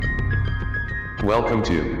Welcome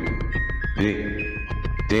to the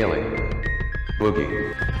Daily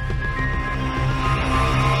Boogie.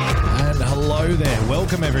 And hello there.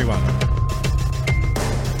 Welcome, everyone.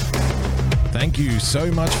 Thank you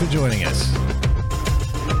so much for joining us.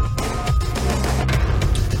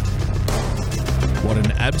 What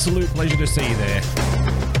an absolute pleasure to see you there.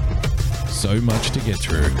 So much to get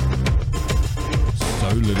through. So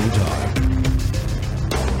little time.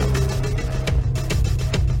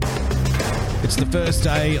 It's the first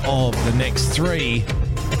day of the next 3.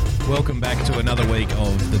 Welcome back to another week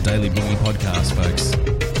of the Daily Boogie podcast, folks.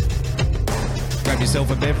 Grab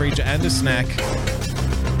yourself a beverage and a snack.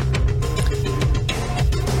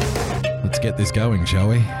 Let's get this going, shall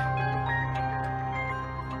we?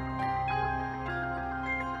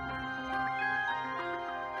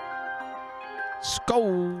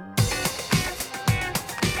 Skål!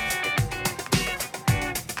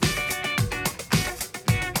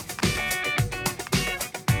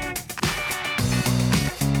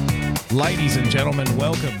 Ladies and gentlemen,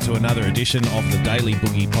 welcome to another edition of the Daily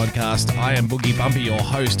Boogie podcast. I am Boogie Bumpy, your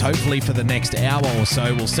host, hopefully for the next hour or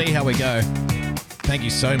so. We'll see how we go. Thank you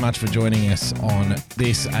so much for joining us on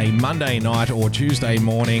this, a Monday night or Tuesday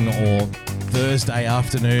morning or Thursday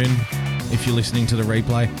afternoon, if you're listening to the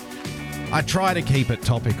replay. I try to keep it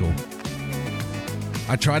topical.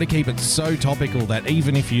 I try to keep it so topical that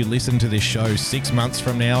even if you listen to this show 6 months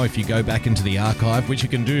from now, if you go back into the archive, which you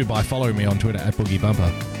can do by following me on Twitter at Boogie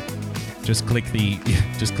Bumper, just click the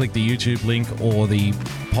YouTube link or the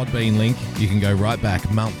Podbean link. You can go right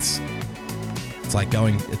back months. It's like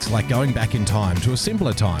going back in time to a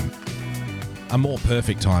simpler time, a more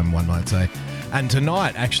perfect time, one might say. And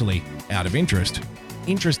tonight, actually, out of interest,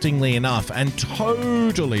 interestingly enough, and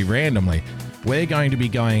totally randomly, we're going to be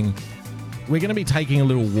taking a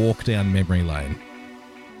little walk down memory lane.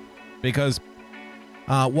 Because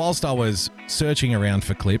whilst I was searching around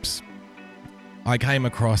for clips, I came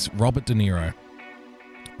across Robert De Niro.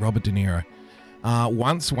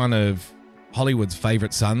 Once one of Hollywood's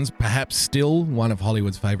favorite sons, perhaps still one of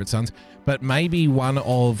Hollywood's favorite sons, but maybe one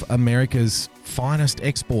of America's finest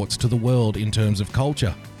exports to the world in terms of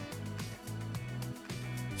culture.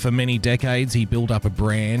 For many decades, he built up a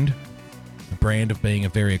brand of being a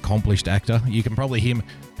very accomplished actor. You can probably hear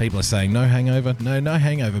people are saying, no hangover,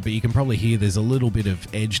 but you can probably hear there's a little bit of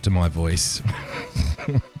edge to my voice.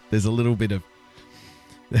 There's a little bit of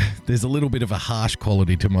a harsh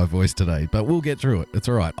quality to my voice today, but we'll get through it. It's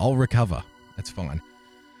all right. I'll recover. That's fine.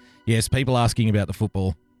 Yes, people asking about the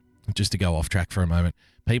football, just to go off track for a moment.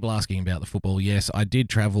 People asking about the football. Yes, I did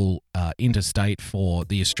travel interstate for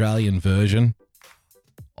the Australian version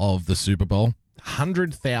of the Super Bowl.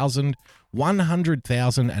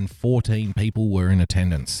 100,014 people were in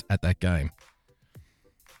attendance at that game.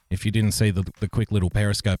 If you didn't see the quick little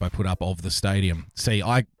periscope I put up of the stadium. See,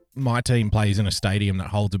 my team plays in a stadium that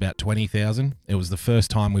holds about 20,000. It was the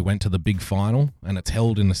first time we went to the big final, and it's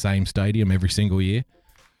held in the same stadium every single year.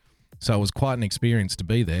 So it was quite an experience to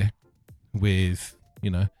be there with,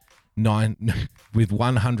 with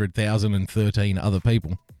 100,013 other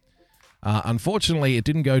people. Unfortunately, it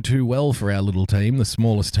didn't go too well for our little team, the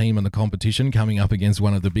smallest team in the competition, coming up against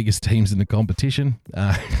one of the biggest teams in the competition,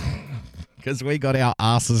 because we got our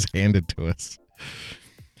asses handed to us.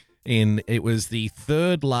 It was the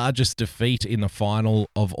third largest defeat in the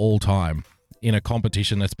final of all time in a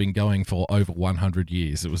competition that's been going for over 100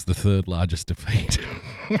 years. It was the third largest defeat.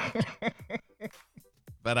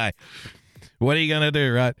 But hey, what are you going to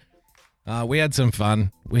do, right? We had some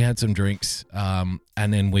fun. We had some drinks. And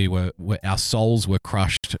then our souls were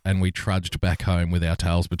crushed and we trudged back home with our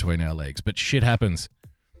tails between our legs. But shit happens.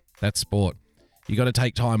 That's sport. You got to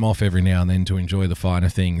take time off every now and then to enjoy the finer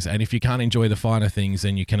things. And if you can't enjoy the finer things,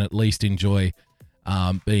 then you can at least enjoy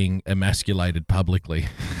being emasculated publicly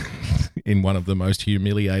in one of the most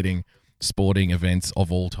humiliating sporting events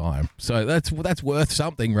of all time. So that's worth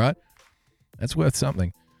something, right? That's worth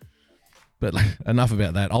something. But enough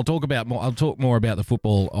about that. I'll talk more about the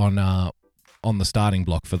football on the starting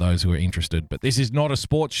block for those who are interested. But this is not a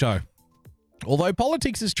sports show. Although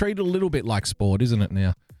politics is treated a little bit like sport, isn't it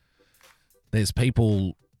now? There's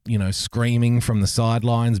people, screaming from the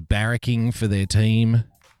sidelines, barracking for their team.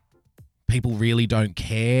 People really don't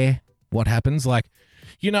care what happens. Like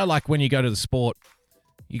when you go to the sport,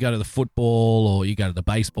 you go to the football or you go to the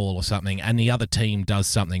baseball or something, and the other team does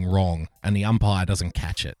something wrong and the umpire doesn't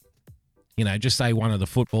catch it. Just say one of the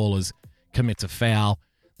footballers commits a foul,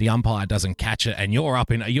 the umpire doesn't catch it, and you're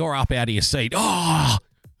up out of your seat. Oh,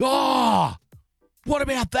 what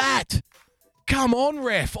about that? Come on,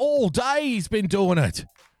 ref. All day he's been doing it.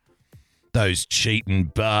 Those cheating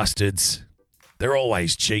bastards. They're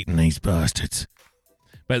always cheating, these bastards.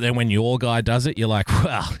 But then when your guy does it, you're like,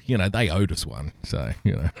 well, they owed us one. So,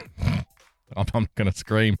 I'm going to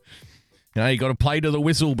scream. You got to play to the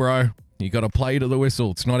whistle, bro. You got to play to the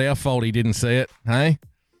whistle. It's not our fault he didn't see it, hey?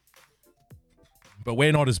 But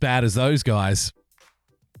we're not as bad as those guys.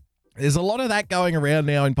 There's a lot of that going around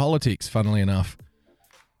now in politics, funnily enough.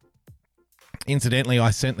 Incidentally,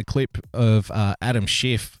 I sent the clip of Adam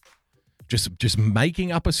Schiff just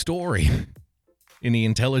making up a story in the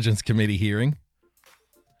Intelligence Committee hearing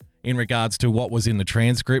in regards to what was in the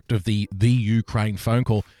transcript of the Ukraine phone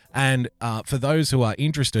call. And for those who are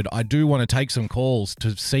interested, I do want to take some calls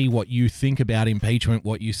to see what you think about impeachment,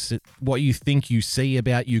 what you think you see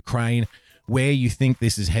about Ukraine, where you think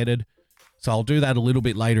this is headed. So I'll do that a little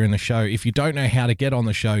bit later in the show. If you don't know how to get on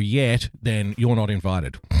the show yet, then you're not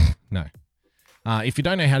invited. No. If you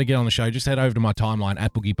don't know how to get on the show, just head over to my timeline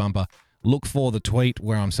at Boogie Bumper. Look for the tweet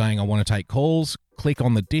where I'm saying I want to take calls. Click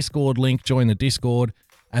on the Discord link, join the Discord,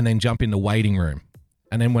 and then jump in the waiting room.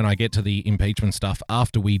 And then when I get to the impeachment stuff,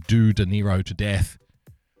 after we do De Niro to death,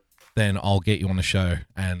 then I'll get you on the show.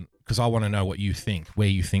 And because I want to know what you think, where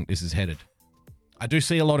you think this is headed. I do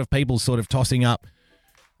see a lot of people sort of tossing up.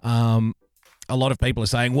 A lot of people are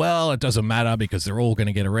saying, well, it doesn't matter because they're all going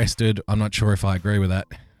to get arrested. I'm not sure if I agree with that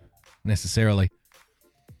necessarily.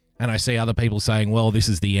 And I see other people saying, well, this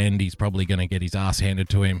is the end. He's probably going to get his ass handed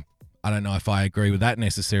to him. I don't know if I agree with that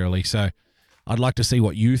necessarily. So I'd like to see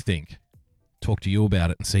what you think. Talk to you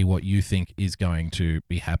about it and see what you think is going to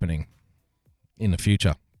be happening in the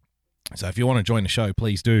future. So if you want to join the show,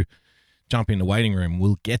 please do jump in the waiting room.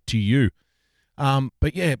 We'll get to you.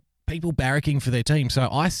 But yeah, people barracking for their team. So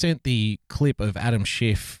I sent the clip of Adam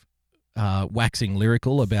Schiff waxing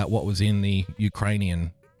lyrical about what was in the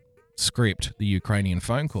Ukrainian script, the Ukrainian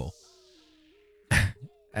phone call.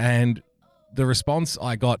 And the response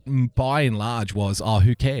I got by and large was, oh,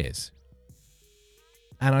 who cares?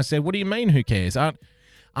 And I said, what do you mean, who cares?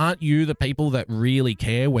 Aren't you the people that really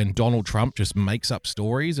care when Donald Trump just makes up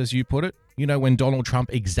stories, as you put it? When Donald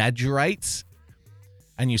Trump exaggerates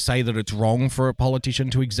and you say that it's wrong for a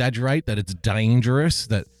politician to exaggerate, that it's dangerous,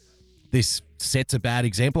 that this sets a bad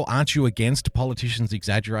example. Aren't you against politicians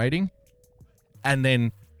exaggerating? And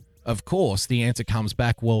then, of course, the answer comes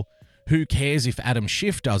back, well, who cares if Adam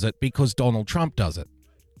Schiff does it because Donald Trump does it?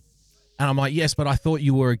 And I'm like, yes, but I thought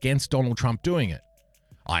you were against Donald Trump doing it.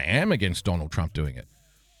 I am against Donald Trump doing it.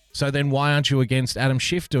 So then why aren't you against Adam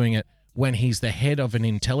Schiff doing it when he's the head of an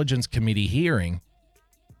Intelligence Committee hearing,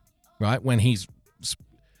 right? When he's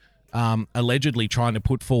allegedly trying to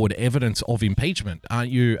put forward evidence of impeachment.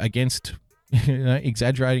 Aren't you against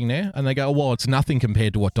exaggerating there? And they go, well, it's nothing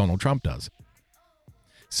compared to what Donald Trump does.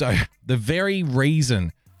 So the very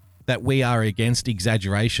reason that we are against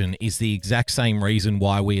exaggeration is the exact same reason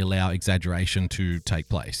why we allow exaggeration to take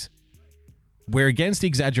place. We're against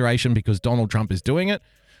exaggeration because Donald Trump is doing it,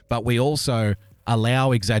 but we also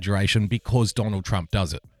allow exaggeration because Donald Trump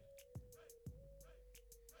does it.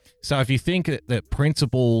 So if you think that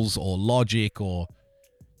principles or logic or,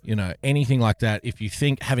 anything like that, if you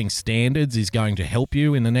think having standards is going to help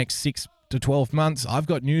you in the next 6 to 12 months, I've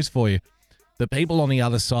got news for you. The people on the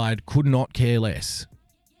other side could not care less.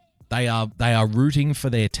 They are rooting for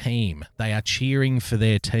their team. They are cheering for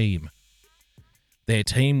their team. Their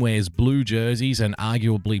team wears blue jerseys and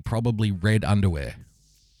arguably probably red underwear.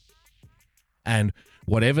 And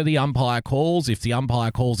whatever the umpire calls, if the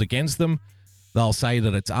umpire calls against them, they'll say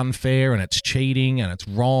that it's unfair and it's cheating and it's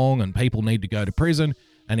wrong and people need to go to prison.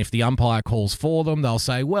 And if the umpire calls for them, they'll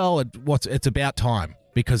say, well, it's about time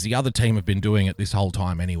because the other team have been doing it this whole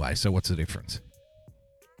time anyway. So what's the difference?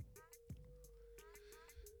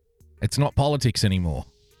 It's not politics anymore.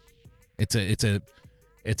 It's a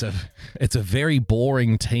very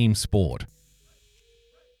boring team sport.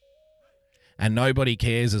 And nobody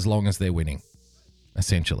cares as long as they're winning,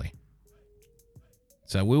 essentially.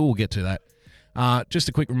 So we will get to that. Just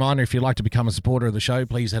a quick reminder, if you'd like to become a supporter of the show,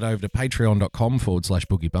 please head over to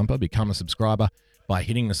patreon.com/Boogie Bumper. Become a subscriber by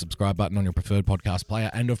hitting the subscribe button on your preferred podcast player.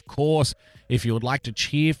 And of course, if you would like to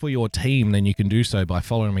cheer for your team, then you can do so by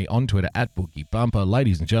following me on Twitter at Boogie Bumper.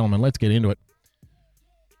 Ladies and gentlemen, let's get into it.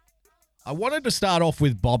 I wanted to start off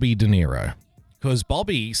with Bobby De Niro because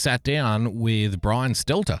Bobby sat down with Brian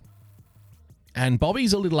Stelter and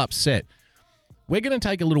Bobby's a little upset. We're going to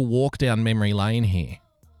take a little walk down memory lane here.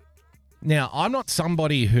 Now, I'm not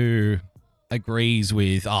somebody who agrees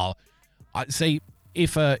with,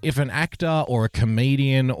 if an actor or a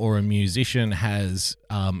comedian or a musician has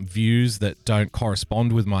views that don't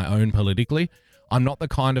correspond with my own politically, I'm not the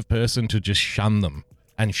kind of person to just shun them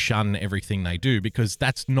and shun everything they do because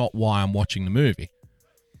that's not why I'm watching the movie.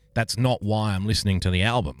 That's not why I'm listening to the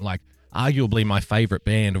album. Like, arguably my favorite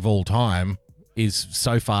band of all time is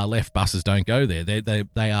so far left, buses don't go there.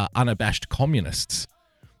 They are unabashed communists.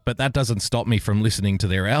 But that doesn't stop me from listening to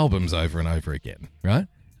their albums over and over again, right?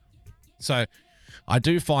 So I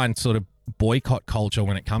do find sort of boycott culture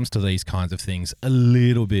when it comes to these kinds of things a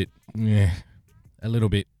little bit,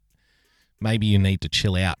 maybe you need to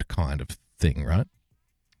chill out kind of thing, right?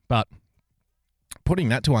 But putting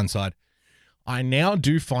that to one side, I now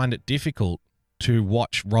do find it difficult to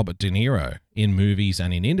watch Robert De Niro in movies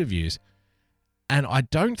and in interviews. And I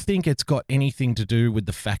don't think it's got anything to do with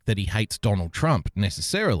the fact that he hates Donald Trump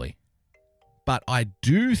necessarily. But I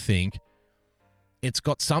do think it's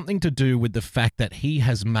got something to do with the fact that he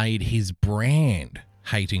has made his brand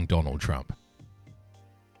hating Donald Trump.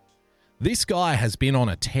 This guy has been on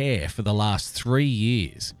a tear for the last 3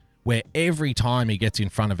 years where every time he gets in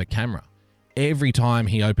front of a camera, every time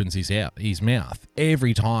he opens his mouth,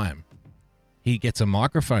 every time he gets a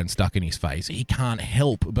microphone stuck in his face, he can't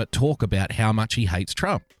help but talk about how much he hates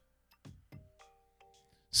Trump.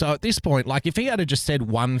 So at this point, like if he had just said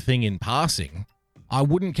one thing in passing, I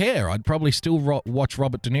wouldn't care. I'd probably still watch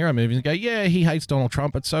Robert De Niro movies and go, yeah, he hates Donald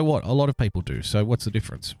Trump, but so what? A lot of people do. So what's the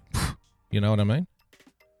difference? You know what I mean?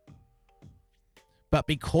 But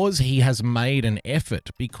because he has made an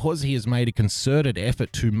effort, because he has made a concerted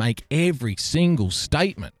effort to make every single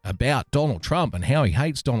statement about Donald Trump and how he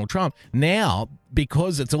hates Donald Trump, now,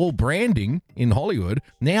 because it's all branding in Hollywood,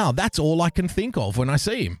 now that's all I can think of when I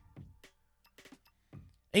see him.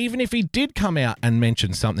 Even if he did come out and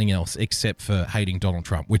mention something else except for hating Donald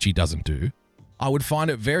Trump, which he doesn't do, I would find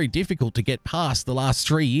it very difficult to get past the last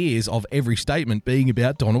 3 years of every statement being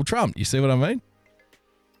about Donald Trump. You see what I mean?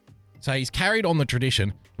 So he's carried on the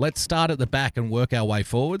tradition. Let's start at the back and work our way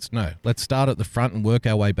forwards. No, let's start at the front and work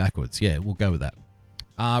our way backwards. Yeah, we'll go with that.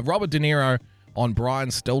 Robert De Niro on Brian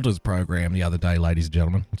Stelter's program the other day, ladies and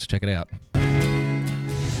gentlemen. Let's check it out.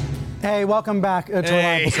 Hey, welcome back to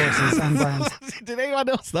Reliable Sources. I'm Brian. Did anyone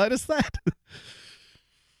else notice that?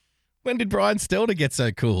 When did Brian Stelter get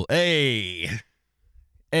so cool? Hey,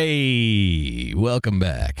 welcome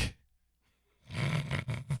back.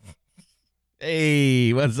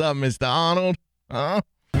 Hey, what's up, Mr. Arnold? Huh?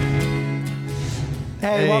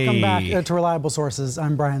 Hey, welcome back to Reliable Sources.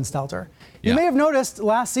 I'm Brian Stelter. You may have noticed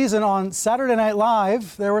last season on Saturday Night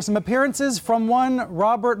Live, there were some appearances from one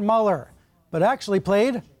Robert Mueller, but actually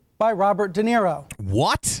played by Robert De Niro.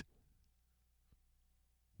 What?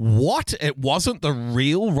 What? It wasn't the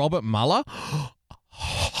real Robert Mueller?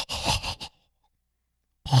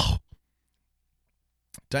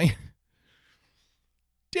 Dang.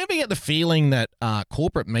 Do you ever get the feeling that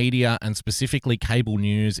corporate media and specifically cable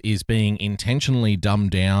news is being intentionally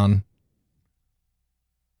dumbed down?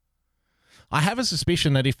 I have a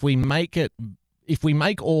suspicion that if we make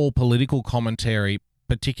all political commentary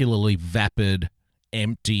particularly vapid,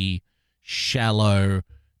 empty, shallow,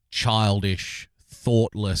 childish,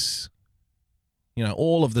 thoughtless,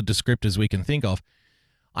 all of the descriptors we can think of,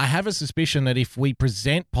 I have a suspicion that if we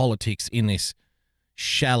present politics in this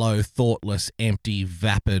shallow, thoughtless, empty,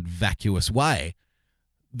 vapid, vacuous way,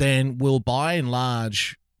 then we'll by and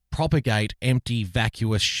large propagate empty,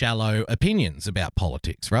 vacuous, shallow opinions about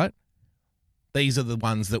politics, right? These are the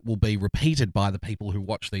ones that will be repeated by the people who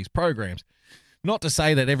watch these programs. Not to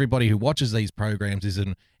say that everybody who watches these programs is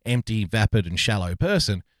an empty, vapid, and shallow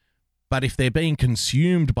person, but if they're being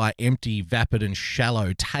consumed by empty, vapid, and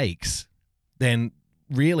shallow takes, then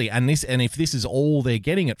really, and if this is all they're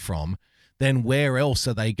getting it from, then where else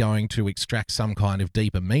are they going to extract some kind of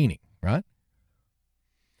deeper meaning, right?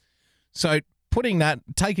 So taking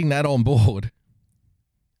that on board,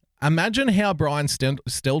 imagine how Brian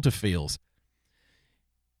Stelter feels.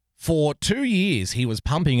 For 2 years, he was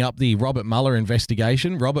pumping up the Robert Mueller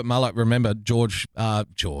investigation. Robert Mueller, remember George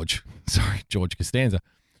Costanza.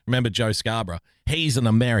 Remember Joe Scarborough. He's an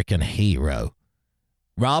American hero.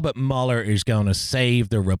 Robert Mueller is going to save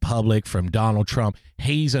the republic from Donald Trump.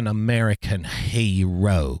 He's an American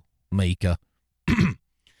hero, Mika.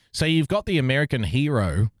 So you've got the American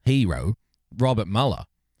hero, Robert Mueller.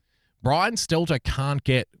 Brian Stelter can't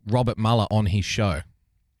get Robert Mueller on his show.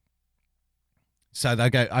 So they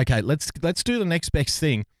go, okay, let's do the next best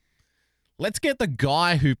thing. Let's get the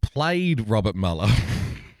guy who played Robert Mueller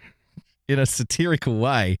in a satirical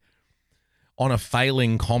way on a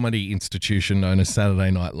failing comedy institution known as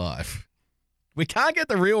Saturday Night Live. We can't get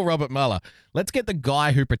the real Robert Mueller. Let's get the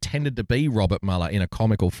guy who pretended to be Robert Mueller in a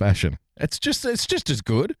comical fashion. It's just as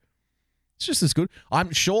good. It's just as good.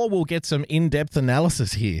 I'm sure we'll get some in-depth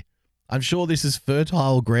analysis here. I'm sure this is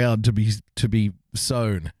fertile ground to be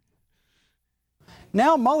sown.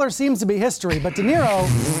 Now Mueller seems to be history, but De Niro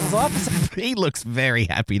was opposite. He looks very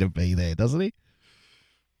happy to be there, doesn't he?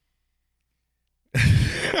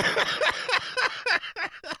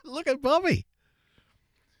 Look at Bobby.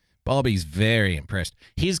 Bobby's very impressed.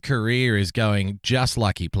 His career is going just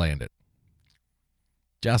like he planned it.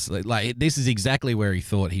 Just like this is exactly where he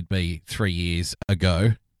thought he'd be 3 years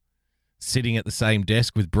ago, sitting at the same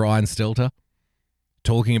desk with Brian Stelter,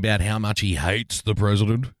 talking about how much he hates the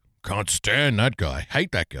president. Can't stand that guy.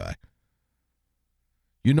 Hate that guy.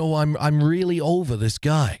 You know, I'm really over this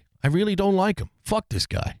guy. I really don't like him. Fuck this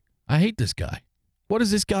guy. I hate this guy. What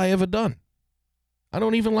has this guy ever done? I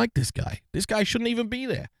don't even like this guy. This guy shouldn't even be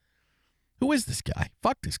there. Who is this guy?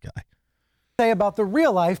 Fuck this guy. Say about the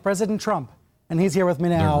real life President Trump. And he's here with me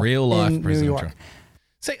now. The real life in President New York. Trump.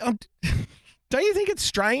 Say, don't you think it's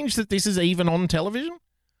strange that this is even on television?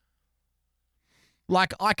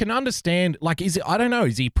 Like, I can understand, like, I don't know,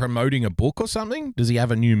 is he promoting a book or something? Does he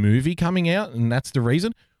have a new movie coming out and that's the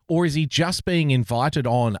reason? Or is he just being invited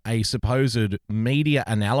on a supposed media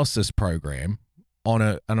analysis program on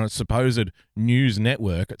a supposed news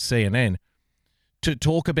network at CNN to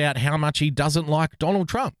talk about how much he doesn't like Donald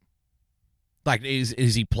Trump? Like,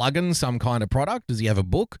 is he plugging some kind of product? Does he have a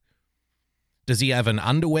book? Does he have an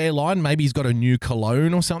underwear line? Maybe he's got a new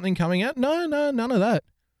cologne or something coming out? No, none of that.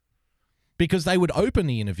 Because they would open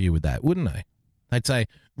the interview with that, wouldn't they? They'd say,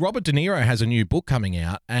 Robert De Niro has a new book coming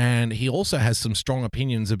out, and he also has some strong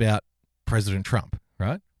opinions about President Trump,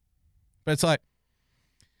 right? But it's like,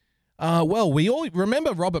 well, we all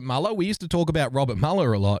remember Robert Mueller. We used to talk about Robert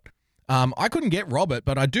Mueller a lot. I couldn't get Robert,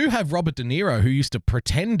 but I do have Robert De Niro, who used to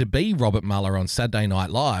pretend to be Robert Mueller on Saturday Night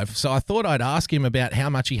Live. So I thought I'd ask him about how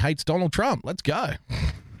much he hates Donald Trump. Let's go.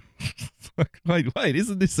 Wait,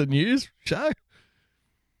 isn't this a news show?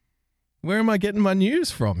 Where am I getting my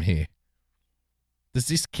news from here? Does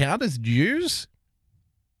this count as news?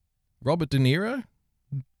 Robert De Niro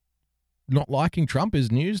not liking Trump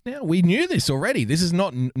is news now? We knew this already. This is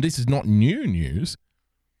not new news.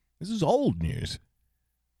 This is old news.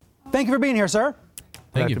 Thank you for being here, sir.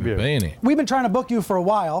 Thank you for being here. We've been trying to book you for a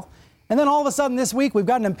while, and then all of a sudden this week we've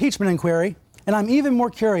got an impeachment inquiry, and I'm even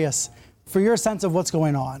more curious for your sense of what's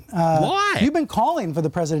going on. Why? You've been calling for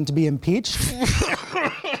the president to be impeached.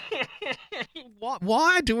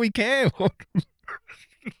 Why do we care?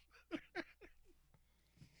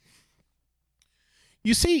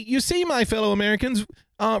 You see, my fellow Americans,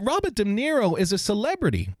 Robert De Niro is a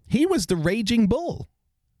celebrity. He was the raging bull.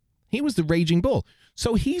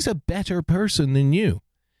 So he's a better person than you.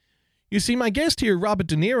 You see, my guest here, Robert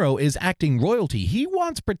De Niro, is acting royalty. He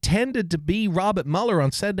once pretended to be Robert Mueller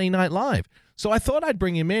on Saturday Night Live. So I thought I'd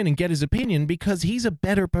bring him in and get his opinion because he's a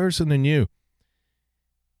better person than you.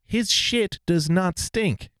 His shit does not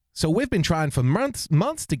stink. So we've been trying for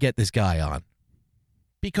months to get this guy on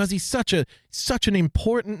because he's such an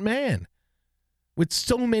important man with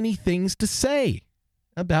so many things to say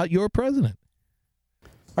about your president.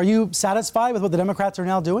 Are you satisfied with what the Democrats are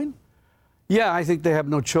now doing? Yeah, I think they have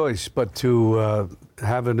no choice but to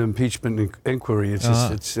have an impeachment inquiry. It's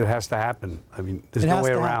just, it has to happen. I mean, there's no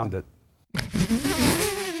way around it.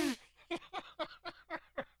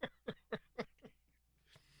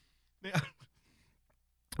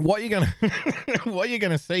 What you're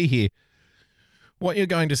going to see here? What you're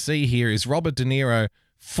going to see here is Robert De Niro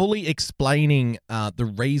fully explaining the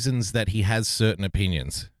reasons that he has certain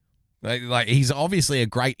opinions. Like he's obviously a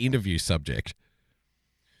great interview subject.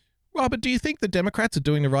 Robert, do you think the Democrats are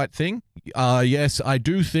doing the right thing? Yes, I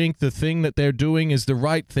do think the thing that they're doing is the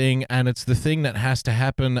right thing, and it's the thing that has to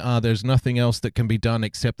happen. There's nothing else that can be done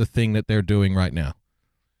except the thing that they're doing right now.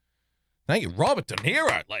 Thank you, Robert De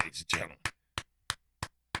Niro, ladies and gentlemen.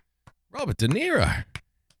 Robert De Niro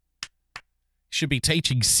should be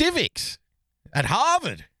teaching civics at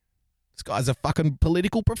Harvard. This guy's a fucking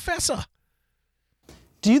political professor.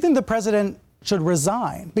 Do you think the president should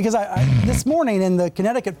resign? Because I this morning in the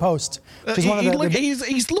Connecticut Post, which is one of the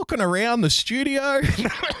he's looking around the studio.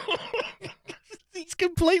 He's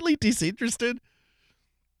completely disinterested.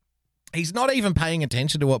 He's not even paying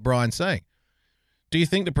attention to what Brian's saying. Do you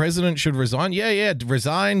think the president should resign? Yeah,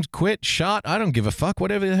 resign, quit, shut. I don't give a fuck.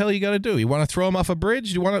 Whatever the hell you got to do. You want to throw him off a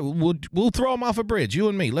bridge? We'll throw him off a bridge. You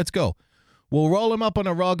and me. Let's go. We'll roll him up on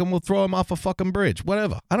a rug and we'll throw him off a fucking bridge.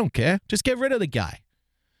 Whatever. I don't care. Just get rid of the guy.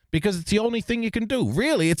 Because it's the only thing you can do.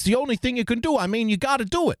 Really, it's the only thing you can do. I mean, you got to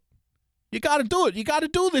do it. You got to do it. You got to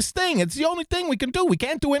do this thing. It's the only thing we can do. We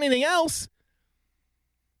can't do anything else.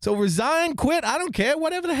 So resign, quit. I don't care.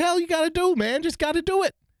 Whatever the hell you got to do, man. Just got to do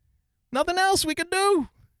it. Nothing else we can do.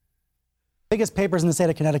 Biggest papers in the state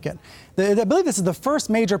of Connecticut. I believe this is the first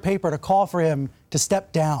major paper to call for him to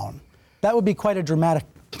step down. That would be quite a dramatic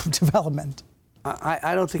development.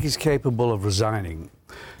 I don't think he's capable of resigning.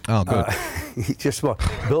 Oh, good. He just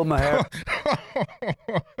Bill Maher.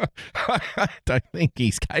 I don't think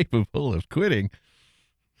he's capable of quitting.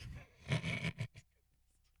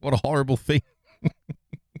 What a horrible thing.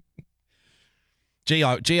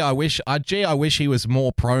 I wish he was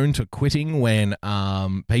more prone to quitting when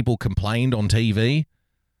people complained on TV.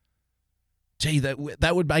 Gee,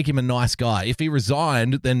 that would make him a nice guy. If he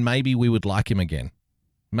resigned, then maybe we would like him again.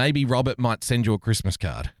 Maybe Robert might send you a Christmas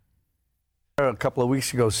card. A couple of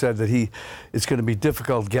weeks ago said that it's going to be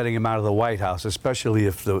difficult getting him out of the White House, especially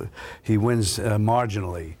if he wins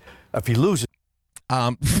marginally. If he loses.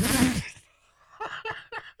 I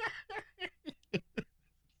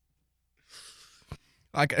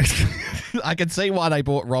can see why they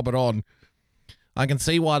brought Robert on. I can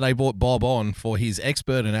see why they brought Bob on for his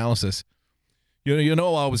expert analysis. I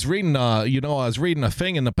was reading a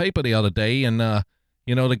thing in the paper the other day, and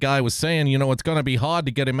the guy was saying, it's going to be hard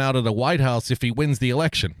to get him out of the White House if he wins the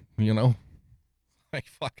election. Like,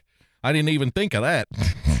 fuck, I didn't even think of that.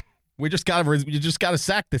 You just got to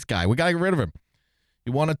sack this guy. We got to get rid of him.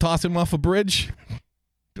 You want to toss him off a bridge?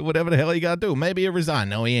 Do whatever the hell you got to do. Maybe he'll resign.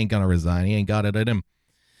 No, he ain't going to resign. He ain't got it in him.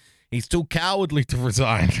 He's too cowardly to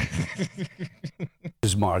resign.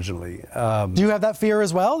 Just marginally. Do you have that fear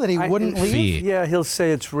as well, that he wouldn't leave? Yeah, he'll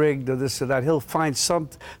say it's rigged or this or that. He'll find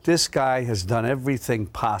this guy has done everything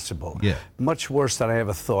possible. Yeah. Much worse than I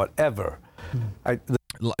ever thought, ever.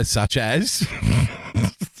 Such as?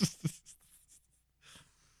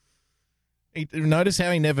 Notice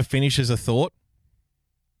how he never finishes a thought?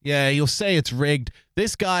 Yeah, you'll say it's rigged.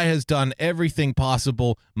 This guy has done everything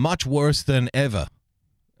possible, much worse than ever.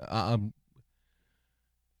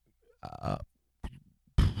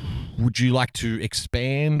 Would you like to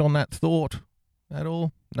expand on that thought at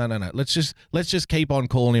all? No. Let's just keep on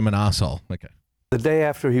calling him an asshole. Okay. The day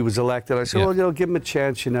after he was elected, I said, well, give him a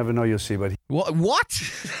chance. You never know, you'll see. But what?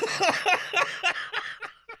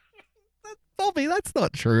 Bobby, that's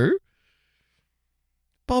not true.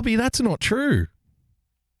 Bobby, that's not true.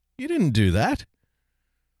 You didn't do that.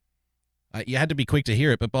 You had to be quick to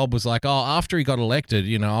hear it, but Bob was like, after he got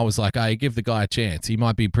elected, I was like, give the guy a chance. He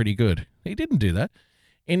might be pretty good. He didn't do that.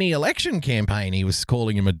 In the election campaign, he was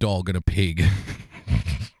calling him a dog and a pig.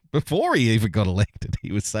 Before he even got elected,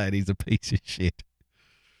 he was saying he's a piece of shit.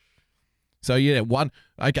 So,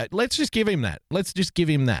 okay, let's just give him that.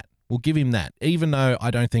 We'll give him that, even though I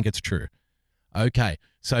don't think it's true. Okay,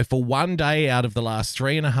 so for one day out of the last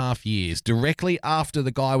 3.5 years, directly after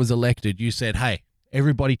the guy was elected, you said, hey,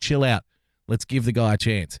 everybody chill out. Let's give the guy a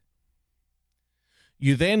chance.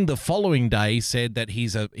 You then, the following day, said that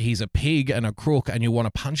he's a pig and a crook and you want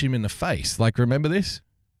to punch him in the face. Like, remember this?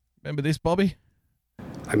 Remember this, Bobby?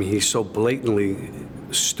 I mean, he's so blatantly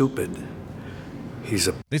stupid.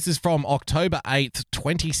 This is from October 8th,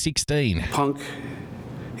 2016. Punk.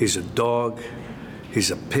 He's a dog. He's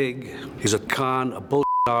a pig. He's a con, a bullshit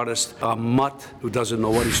artist, a mutt who doesn't know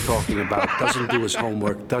what he's talking about, doesn't do his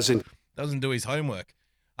homework, doesn't do his homework.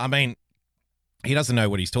 I mean, he doesn't know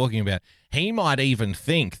what he's talking about. He might even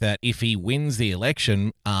think that if he wins the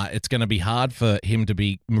election, it's going to be hard for him to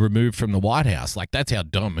be removed from the White House. Like, that's how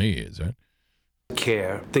dumb he is, right?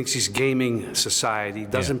 Care, thinks he's gaming society,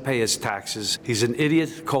 doesn't pay his taxes. He's an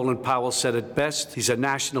idiot. Colin Powell said it best. He's a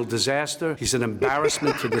national disaster. He's an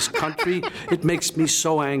embarrassment to this country. It makes me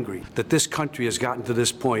so angry that this country has gotten to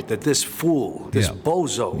this point, that this fool, this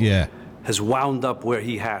bozo, has wound up where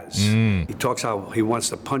he has. He talks how he wants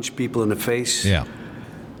to punch people in the face. Yeah.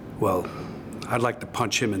 Well, I'd like to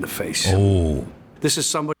punch him in the face. Oh. This is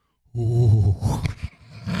somebody. Ooh.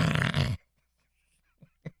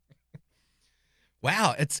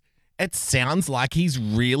 Wow, it sounds like he's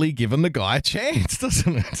really given the guy a chance,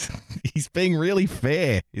 doesn't it? He's being really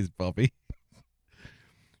fair, is Bobby.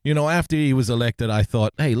 After he was elected, I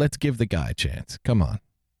thought, hey, let's give the guy a chance. Come on.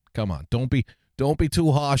 Don't be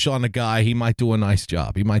too harsh on the guy. He might do a nice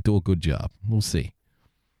job. He might do a good job. We'll see.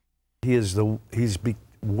 He's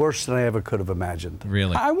worse than I ever could have imagined.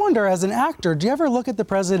 Really? I wonder, as an actor, do you ever look at the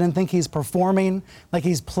president and think he's performing, like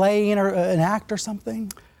he's playing an act or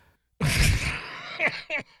something?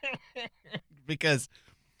 Because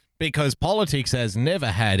politics has never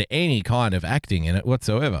had any kind of acting in it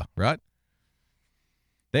whatsoever, right?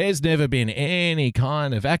 There's never been any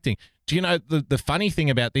kind of acting. Do you know, the funny thing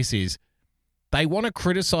about this is they want to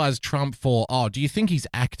criticize Trump for, do you think he's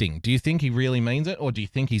acting? Do you think he really means it, or do you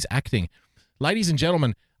think he's acting? Ladies and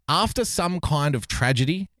gentlemen, after some kind of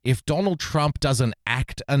tragedy, if Donald Trump doesn't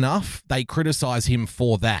act enough, they criticize him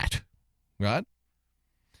for that, right?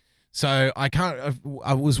 So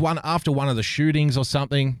I was after one of the shootings or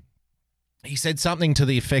something. He said something to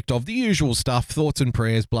the effect of the usual stuff, thoughts and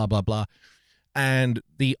prayers, blah, blah, blah. And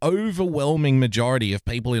the overwhelming majority of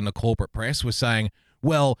people in the corporate press were saying,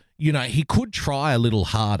 well, you know, he could try a little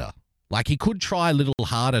harder. Like, he could try a little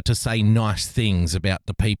harder to say nice things about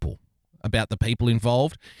the people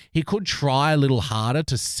involved. He could try a little harder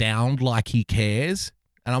to sound like he cares.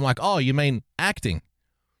 And I'm like, oh, you mean acting?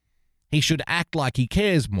 He should act like he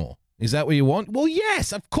cares more. Is that what you want? Well,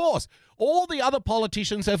 yes, of course. All the other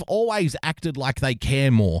politicians have always acted like they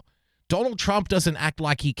care more. Donald Trump doesn't act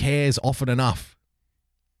like he cares often enough.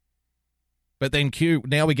 But then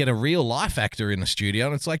now we get a real life actor in the studio,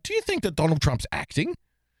 and it's like, do you think that Donald Trump's acting?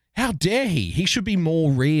 How dare he? He should be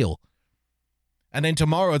more real. And then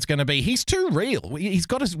tomorrow it's going to be, he's too real. We've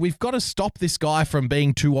got to stop this guy from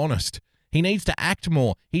being too honest. He needs to act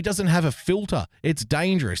more. He doesn't have a filter. It's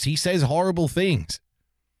dangerous. He says horrible things.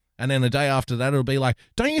 And then the day after that, it'll be like,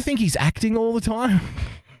 don't you think he's acting all the time?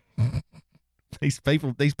 These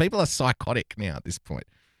people are psychotic now at this point.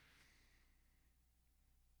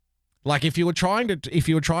 Like, if you were trying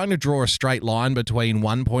to draw a straight line between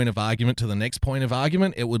one point of argument to the next point of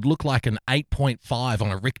argument, it would look like an 8.5 on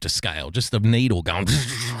a Richter scale, just a needle going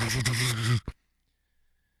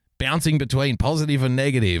bouncing between positive and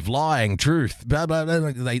negative, lying, truth, blah, blah,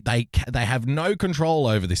 blah. They have no control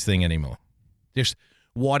over this thing anymore. Just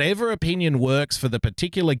whatever opinion works for the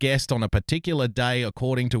particular guest on a particular day,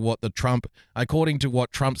 according to what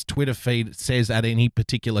Trump's Twitter feed says at any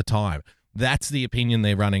particular time. That's the opinion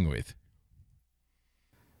they're running with.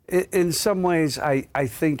 In some ways, I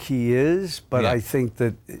think he is, but I think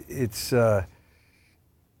that it's, as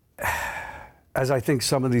I think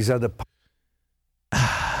some of these other...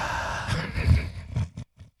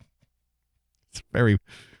 It's very,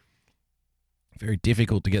 very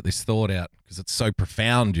difficult to get this thought out because it's so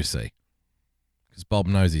profound, you see. Because Bob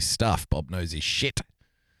knows his stuff. Bob knows his shit.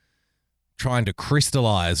 Trying to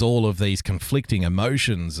crystallize all of these conflicting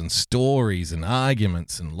emotions and stories and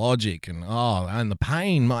arguments and logic and the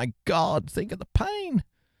pain. My God, think of the pain.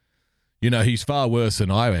 You know, he's far worse than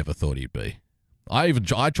I ever thought he'd be. I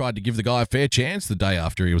tried to give the guy a fair chance the day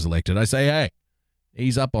after he was elected. I say, hey,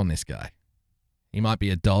 ease up on this guy. He might be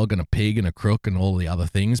a dog and a pig and a crook and all the other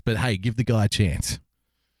things, but hey, give the guy a chance.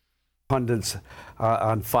 Pundits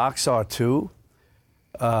on Fox are too.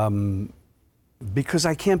 Because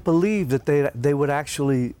I can't believe that they would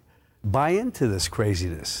actually buy into this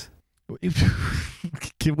craziness.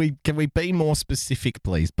 Can we be more specific,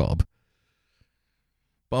 please, Bob?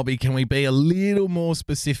 Bobby, can we be a little more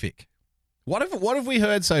specific? What have we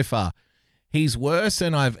heard so far? He's worse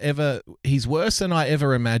than I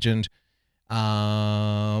ever imagined.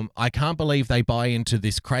 I can't believe they buy into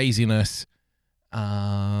this craziness.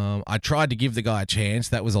 I tried to give the guy a chance.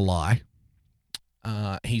 That was a lie.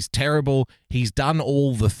 He's terrible. He's done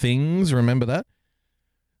all the things. Remember that?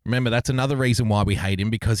 Remember, that's another reason why we hate him,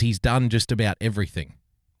 because he's done just about everything.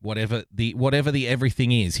 Whatever the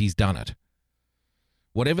everything is, he's done it.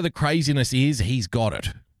 Whatever the craziness is, he's got it.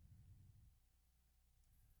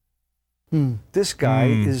 This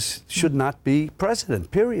guy should not be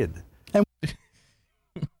president, period.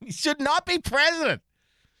 He should not be president.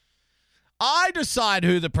 I decide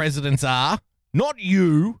who the presidents are, not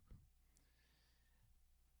you.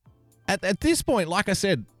 At this point, like I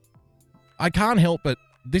said, I can't help but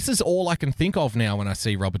this is all I can think of now when I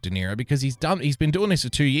see Robert De Niro, because he's been doing this for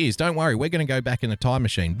 2 years. Don't worry, we're going to go back in the time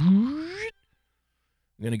machine.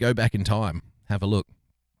 We're going to go back in time, have a look,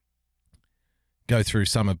 go through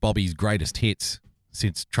some of Bobby's greatest hits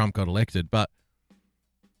since Trump got elected. But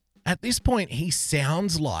at this point, he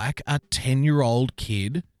sounds like a 10-year-old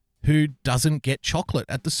kid who doesn't get chocolate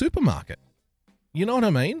at the supermarket. You know what I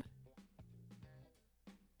mean?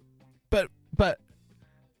 But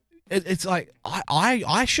it's like,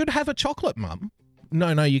 I should have a chocolate, Mum.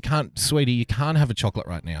 No, you can't, sweetie. You can't have a chocolate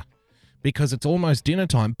right now because it's almost dinner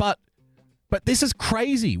time. But this is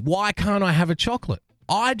crazy. Why can't I have a chocolate?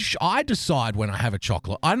 I decide when I have a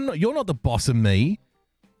chocolate. You're not the boss of me.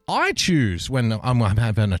 I choose when I'm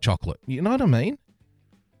having a chocolate. You know what I mean?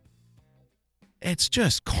 It's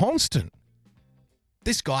just constant.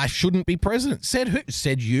 This guy shouldn't be president. Said who?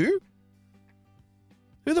 Said you?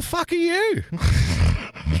 Who the fuck are you?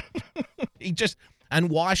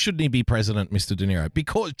 And why shouldn't he be president, Mr. De Niro?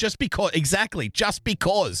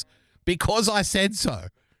 Because I said so.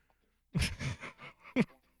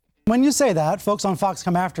 When you say that, folks on Fox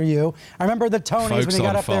come after you. I remember the Tonys Folks when you got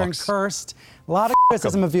on up there and Fox. cursed. A lot of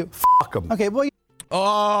criticism of you. Fuck him. Okay, well,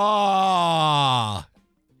 Oh,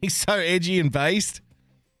 he's so edgy and based.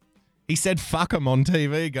 He said fuck him on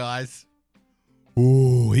TV, guys.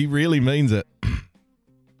 Ooh, he really means it.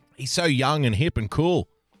 He's so young and hip and cool.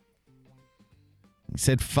 He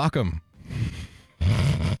said, fuck him.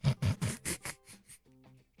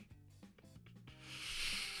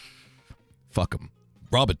 Fuck him.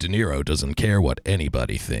 Robert De Niro doesn't care what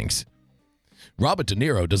anybody thinks. Robert De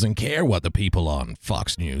Niro doesn't care what the people on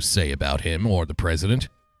Fox News say about him or the president.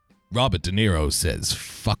 Robert De Niro says,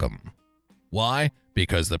 fuck him. Why?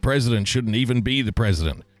 Because the president shouldn't even be the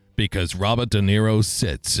president. Because Robert De Niro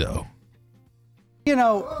said so. You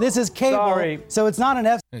know, this is cable, so it's not an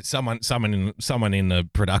F. Someone in the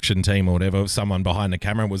production team or whatever, someone behind the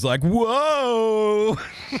camera was like, whoa!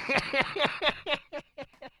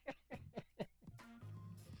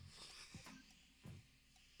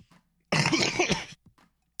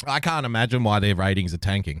 I can't imagine why their ratings are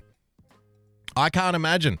tanking. I can't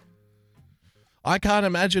imagine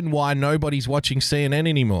why nobody's watching CNN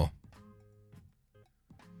anymore.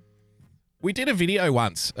 We did a video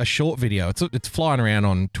once, a short video. It's flying around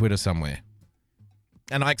on Twitter somewhere.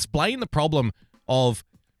 And I explained the problem of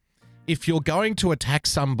if you're going to attack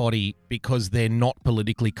somebody because they're not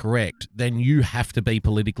politically correct, then you have to be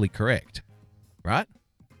politically correct, right?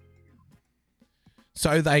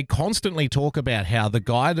 So they constantly talk about how the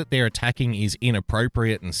guy that they're attacking is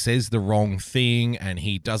inappropriate and says the wrong thing and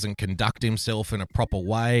he doesn't conduct himself in a proper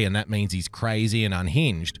way and that means he's crazy and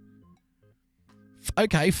unhinged.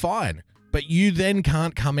 Okay, fine. But you then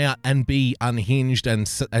can't come out and be unhinged and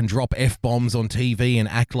drop F-bombs on TV and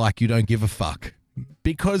act like you don't give a fuck.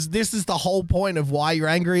 Because this is the whole point of why you're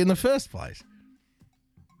angry in the first place.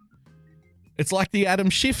 It's like the Adam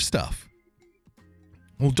Schiff stuff.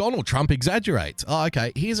 Well, Donald Trump exaggerates. Oh,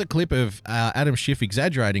 okay. Here's a clip of Adam Schiff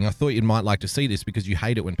exaggerating. I thought you might like to see this because you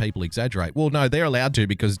hate it when people exaggerate. Well, no, they're allowed to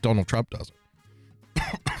because Donald Trump does it.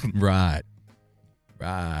 Right.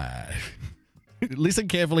 Listen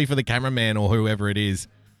carefully for the cameraman or whoever it is.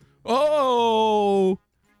 Oh!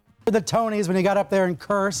 The Tonys when he got up there and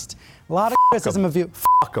cursed. A lot of criticism of you.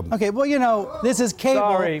 Fuck him. Okay, well, you know, this is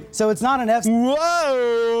cable, so it's not an F.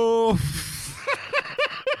 Whoa!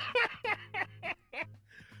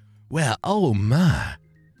 Well, oh my.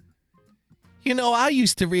 You know, I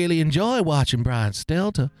used to really enjoy watching Brian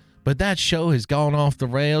Stelter, but that show has gone off the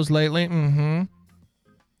rails lately.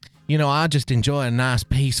 You know, I just enjoy a nice,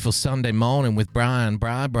 peaceful Sunday morning with Brian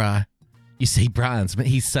Bri. You see,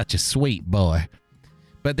 he's such a sweet boy.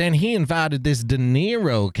 But then he invited this De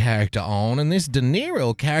Niro character on, and this De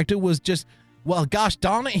Niro character was just, well, gosh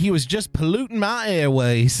darn it, he was just polluting my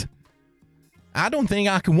airways. I don't think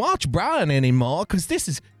I can watch Brian anymore, because this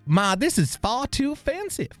is far too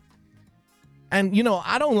offensive. And, you know,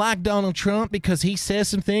 I don't like Donald Trump because he says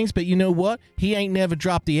some things, but you know what? He ain't never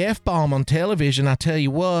dropped the F-bomb on television, I tell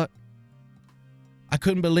you what. I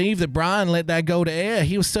couldn't believe that Brian let that go to air.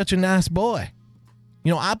 He was such a nice boy.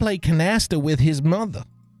 You know, I play canasta with his mother.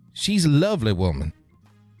 She's a lovely woman.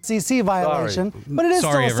 CC violation, but it is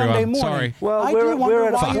Sorry, still a everyone. Sunday morning. Sorry. Well, I we're do wonder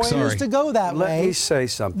at a why you point- choose to go that way. Let me say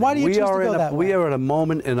something. Why do you choose to go that way? We are at a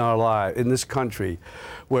moment in our life, in this country,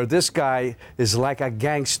 where this guy is like a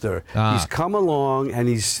gangster. He's come along and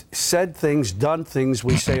he's said things, done things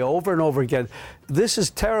we say over and over again. This is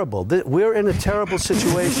terrible. We're in a terrible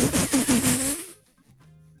situation.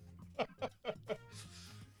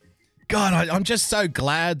 God, I'm just so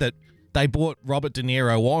glad that they brought Robert De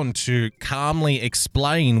Niro on to calmly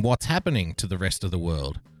explain what's happening to the rest of the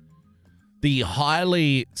world. The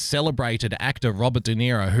highly celebrated actor Robert De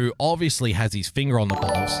Niro, who obviously has his finger on the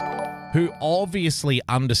pulse, who obviously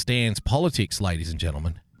understands politics, ladies and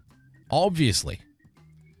gentlemen. Obviously.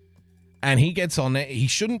 And he gets on there. He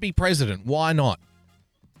shouldn't be president. Why not?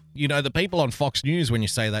 You know, the people on Fox News, when you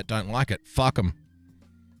say that, don't like it. Fuck them.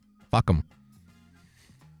 Fuck them.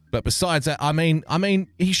 But besides that, I mean,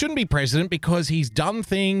 he shouldn't be president because he's done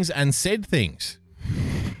things and said things.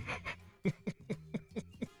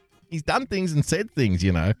 He's done things and said things,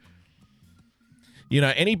 you know. You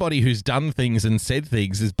know, anybody who's done things and said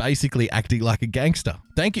things is basically acting like a gangster.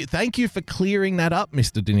 Thank you for clearing that up,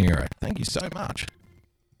 Mr. De Niro. Thank you so much.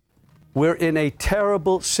 We're in a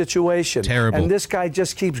terrible situation. Terrible. And this guy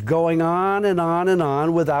just keeps going on and on and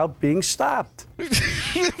on without being stopped.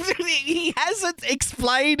 He hasn't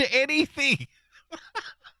explained anything.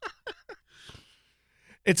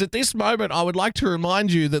 It's at this moment I would like to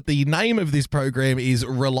remind you that the name of this program is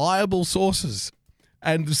Reliable Sources.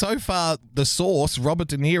 And so far, the source, Robert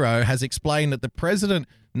De Niro, has explained that the president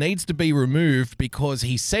needs to be removed because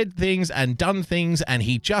he said things and done things and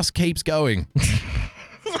he just keeps going.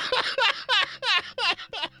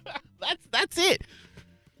 That's it.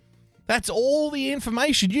 That's all the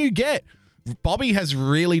information you get. Bobby has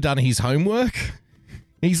really done his homework.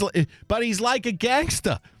 But he's like a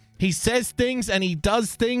gangster. He says things and he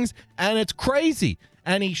does things and it's crazy.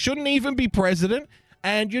 And he shouldn't even be president.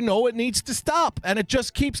 And, it needs to stop. And it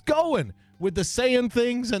just keeps going with the saying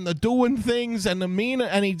things and the doing things and the mean.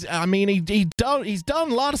 And he's done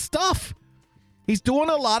a lot of stuff. He's doing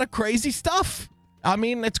a lot of crazy stuff. I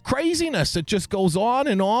mean, it's craziness. It just goes on,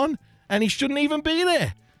 and he shouldn't even be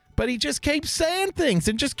there. But he just keeps saying things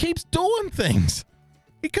and just keeps doing things.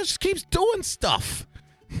 He just keeps doing stuff.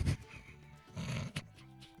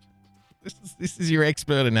 This is your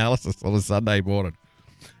expert analysis on a Sunday morning.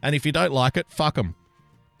 And if you don't like it, fuck him.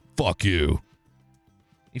 Fuck you.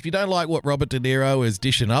 If you don't like what Robert De Niro is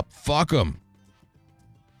dishing up, fuck him.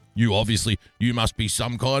 You must be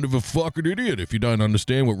some kind of a fucking idiot if you don't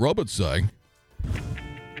understand what Robert's saying.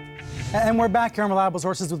 And we're back here on Reliable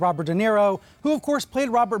Sources with Robert De Niro, who, of course, played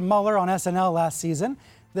Robert Mueller on SNL last season.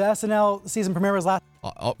 The SNL season premiere was last...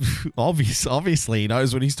 Obviously, he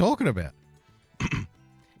knows what he's talking about.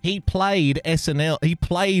 He played SNL. He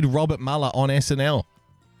played Robert Mueller on SNL.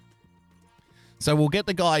 So we'll get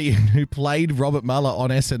the guy in who played Robert Mueller on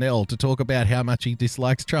SNL to talk about how much he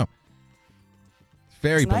dislikes Trump. It's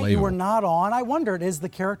very Tonight believable. You were not on. I wondered, is the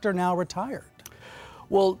character now retired?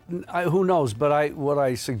 Well, who knows? But what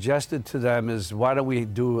I suggested to them is, why don't we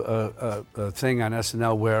do a thing on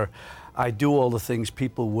SNL where I do all the things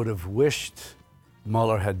people would have wished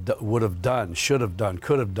Mueller would have done, should have done,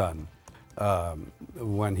 could have done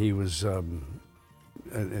when he was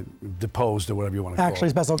deposed or whatever you want to call it.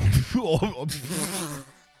 Special.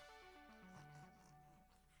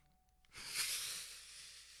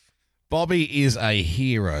 Bobby is a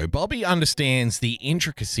hero. Bobby understands the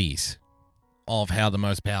intricacies of how the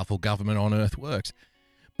most powerful government on earth works.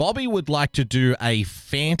 Bobby would like to do a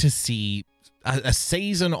season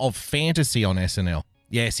of fantasy on SNL.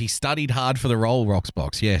 Yes, he studied hard for the role,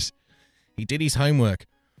 Roxbox. Yes, he did his homework.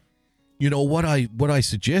 What I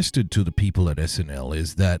suggested to the people at SNL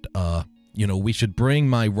is that, we should bring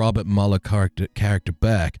my Robert Mueller character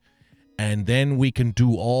back, and then we can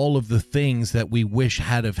do all of the things that we wish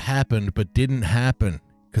had have happened but didn't happen,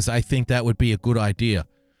 because I think that would be a good idea.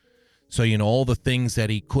 So, all the things that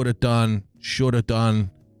he could have done, should have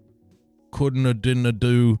done, couldn't have, didn't have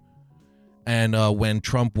do, and when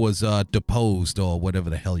Trump was deposed, or whatever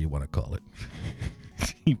the hell you want to call it.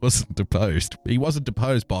 He wasn't deposed. He wasn't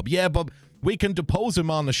deposed, Bob. Yeah, Bob, we can depose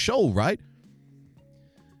him on the show, right?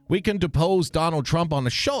 We can depose Donald Trump on the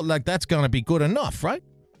show. Like, that's going to be good enough, right?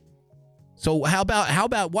 So how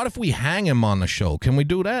about what if we hang him on the show? Can we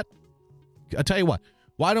do that? I tell you what.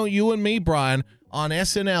 Why don't you and me, Brian, on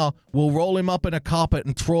SNL, we'll roll him up in a carpet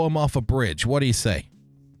and throw him off a bridge. What do you say?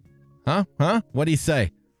 Huh? What do you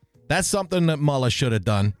say? That's something that Mueller should have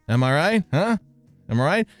done. Am I right? Huh? Am I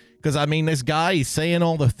right? Because, this guy, he's saying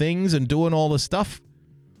all the things and doing all the stuff.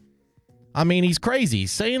 He's crazy.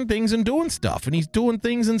 He's saying things and doing stuff. And he's doing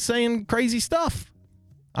things and saying crazy stuff.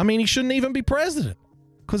 He shouldn't even be president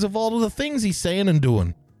because of all of the things he's saying and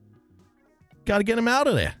doing. Got to get him out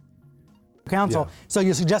of there. Counsel. Yeah. So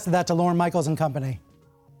you suggested that to Lorne Michaels and company.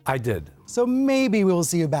 I did. So maybe we will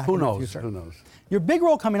see you back in the future. Who knows? Your big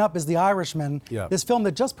role coming up is The Irishman, yeah. This film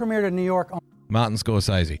that just premiered in New York. Martin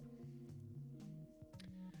Scorsese.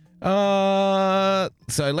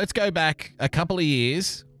 So let's go back a couple of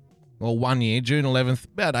years, or 1 year, June 11th,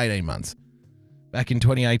 about 18 months, back in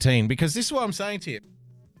 2018, because this is what I'm saying to you.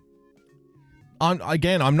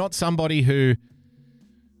 I'm not somebody who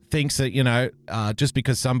thinks that, just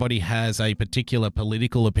because somebody has a particular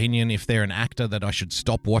political opinion, if they're an actor, that I should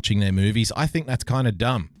stop watching their movies. I think that's kind of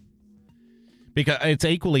dumb. Because it's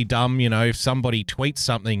equally dumb, if somebody tweets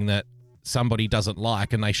something that somebody doesn't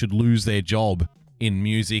like and they should lose their job in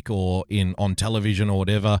music or on television or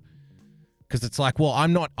whatever. Because it's like, well,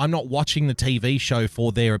 I'm not watching the TV show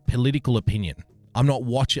for their political opinion. I'm not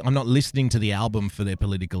listening to the album for their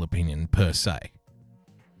political opinion per se.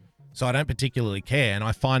 So I don't particularly care, and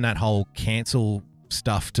I find that whole cancel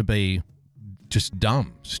stuff to be just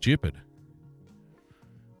dumb, stupid.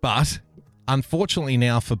 But unfortunately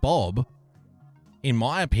now for Bob, in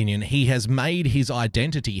my opinion, he has made his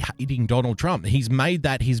identity hating Donald Trump. He's made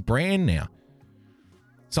that his brand now.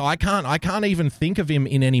 So I can't even think of him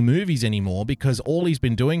in any movies anymore, because all he's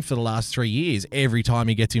been doing for the last 3 years, every time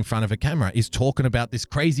he gets in front of a camera, is talking about this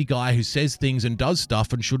crazy guy who says things and does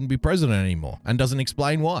stuff and shouldn't be president anymore, and doesn't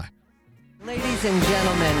explain why. Ladies and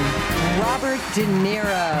gentlemen, Robert De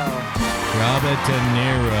Niro. Robert De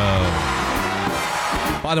Niro.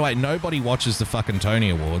 By the way, nobody watches the fucking Tony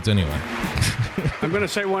Awards anyway. I'm going to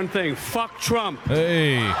say one thing. Fuck Trump.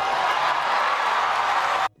 Hey.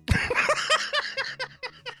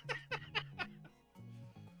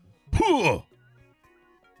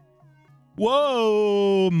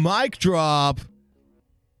 Whoa, mic drop.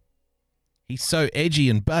 He's so edgy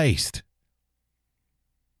and based.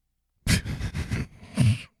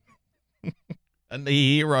 And the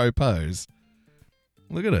hero pose.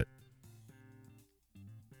 Look at it.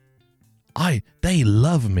 They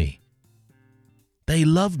love me. They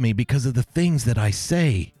love me because of the things that I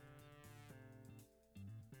say.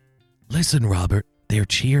 Listen, Robert, they're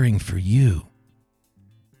cheering for you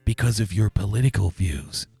because of your political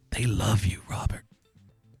views. They love you, Robert.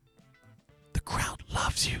 The crowd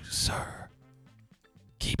loves you, sir.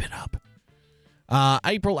 Keep it up.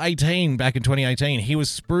 April 18, back in 2018, he was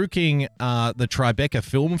spruiking the Tribeca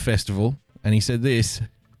Film Festival, and he said this.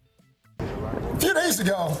 A few days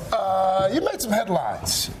ago, you made some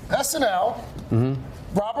headlines. SNL,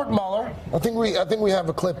 Robert Mueller. I think we have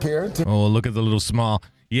a clip here. Oh, look at the little smile.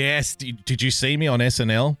 Yes, did you see me on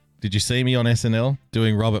SNL? Did you see me on SNL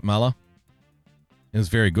doing Robert Mueller? It was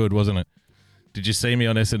very good, wasn't it? Did you see me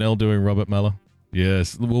on SNL doing Robert Mueller?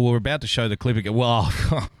 Yes. Well, we're about to show the clip again. Well,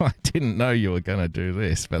 I didn't know you were going to do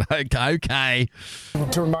this, but okay.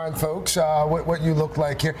 To remind folks what you look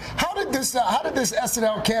like here. How did this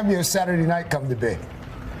SNL cameo Saturday night come to be?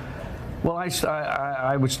 Well,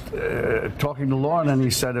 I was talking to Lauren, and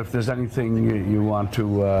he said if there's anything you want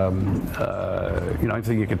to,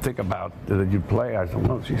 anything you can think about that you'd play. I said,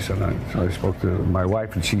 well, she said, so I spoke to my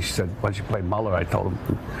wife, and she said, why don't you play Mueller? I told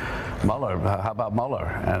him, Mueller, how about Mueller?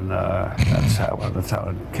 And that's how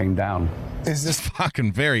it came down. Is this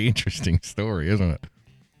fucking very interesting story, isn't it?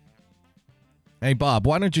 Hey, Bob,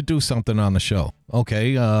 why don't you do something on the show?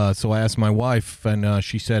 Okay, so I asked my wife, and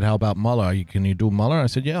she said, how about Mueller? Can you do Mueller? I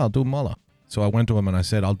said, yeah, I'll do Mueller. So I went to him, and I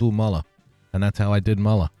said, I'll do Mueller. And that's how I did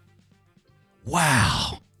Mueller.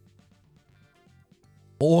 Wow.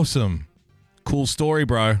 Awesome. Cool story,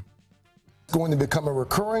 bro. Going to become a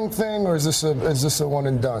recurring thing, or is this a one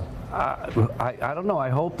and done? I don't know. I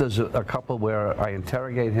hope there's a couple where I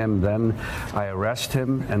interrogate him, then I arrest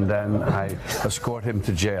him, and then I escort him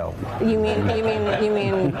to jail. You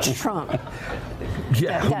mean Trump?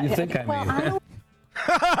 Yeah, who do you think I mean?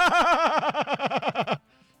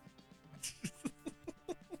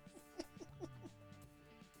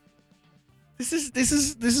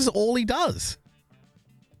 This is all he does.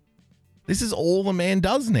 This is all the man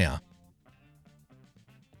does now.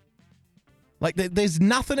 Like, there's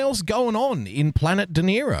nothing else going on in Planet De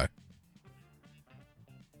Niro.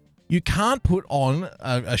 You can't put on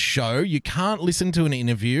a show. You can't listen to an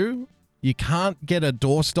interview. You can't get a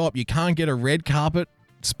doorstop. You can't get a red carpet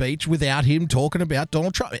speech without him talking about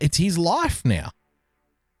Donald Trump. It's his life now.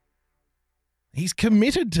 He's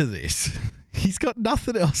committed to this. He's got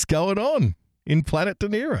nothing else going on in Planet De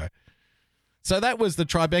Niro. So that was the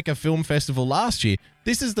Tribeca Film Festival last year.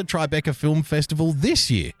 This is the Tribeca Film Festival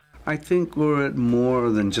this year. I think we're at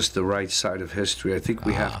more than just the right side of history. I think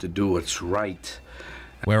we have to do what's right.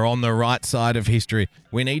 We're on the right side of history.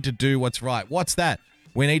 We need to do what's right. What's that?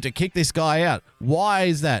 We need to kick this guy out. Why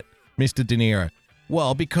is that, Mr. De Niro?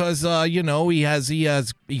 Well, because,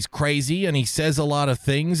 he's crazy and he says a lot of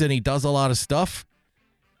things and he does a lot of stuff.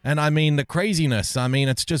 And I mean, the craziness,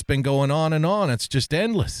 it's just been going on and on. It's just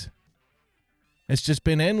endless. It's just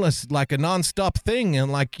been endless, like a nonstop thing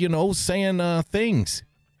and saying things.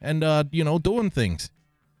 And, doing things.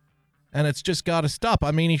 And it's just got to stop.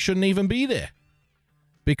 He shouldn't even be there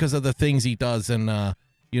because of the things he does and,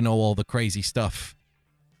 all the crazy stuff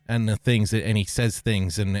and the things and he says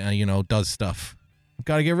things and, does stuff.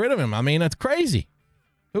 Got to get rid of him. It's crazy.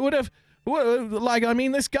 Who would have,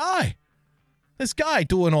 this guy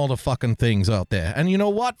doing all the fucking things out there. And you know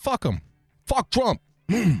what? Fuck him. Fuck Trump.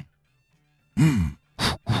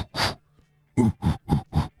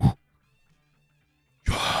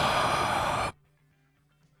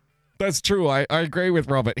 That's true. I agree with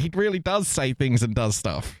Robert. He really does say things and does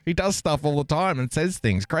stuff. He does stuff all the time and says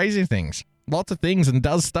things, crazy things. Lots of things and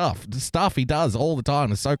does stuff. The stuff he does all the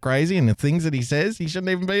time is so crazy, and the things that he says, he shouldn't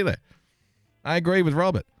even be there. I agree with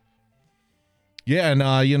Robert. Yeah, and,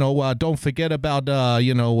 don't forget about, those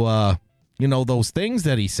things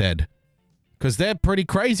that he said. Because they're pretty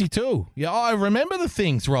crazy, too. Yeah, I remember the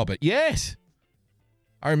things, Robert. Yes.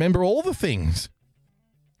 I remember all the things.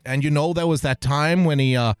 And, there was that time when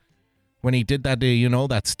he did that,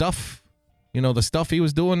 that stuff, the stuff he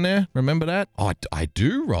was doing there. Remember that? Oh, I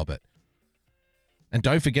do, Robert. And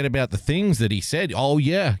don't forget about the things that he said. Oh,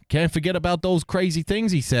 yeah. Can't forget about those crazy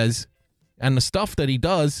things he says. And the stuff that he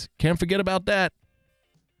does. Can't forget about that.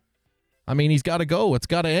 He's got to go. It's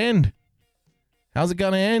got to end. How's it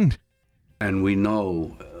going to end? And we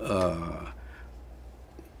know,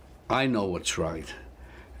 I know what's right.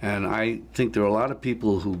 And I think there are a lot of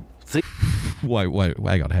people who think... Wait,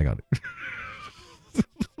 hang on.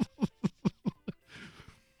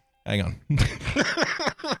 Hang on.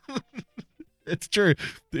 It's true.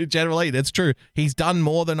 Generally, that's true. He's done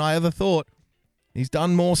more than I ever thought. He's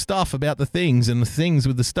done more stuff about the things and the things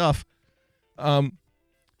with the stuff.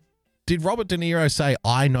 Did Robert De Niro say,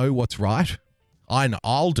 I know what's right?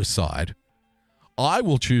 I'll decide. I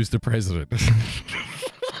will choose the president. Let's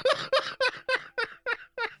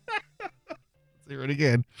hear it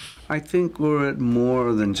again. I think we're at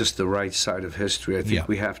more than just the right side of history. I think Yep.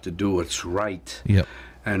 we have to do what's right. Yep.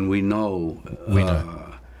 And we know. We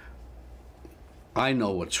know. I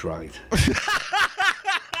know what's right.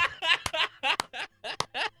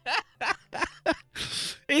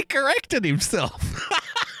 He corrected himself.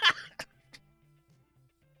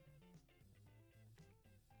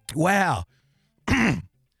 Wow.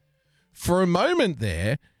 For a moment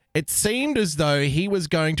there, it seemed as though he was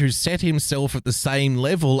going to set himself at the same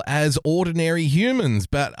level as ordinary humans,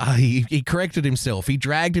 but he corrected himself. He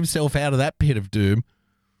dragged himself out of that pit of doom.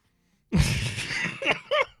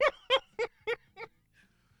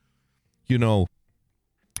 You know,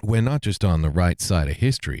 we're not just on the right side of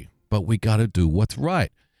history, but we got to do what's right.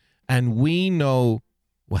 And we know,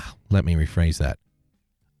 well, let me rephrase that.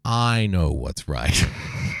 I know what's right.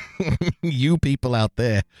 You people out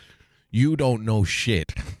there, you don't know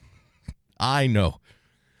shit. I know.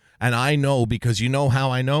 And I know because you know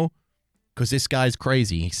how I know? Because this guy's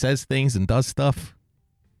crazy. He says things and does stuff.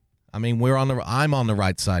 I mean, I'm on the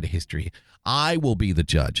right side of history. I will be the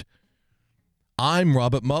judge. I'm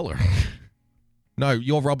Robert Mueller. No,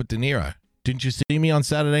 you're Robert De Niro. Didn't you see me on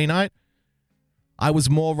Saturday night? I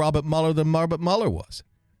was more Robert Mueller than Robert Mueller was.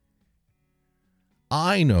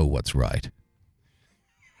 I know what's right.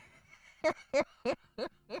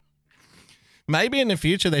 Maybe in the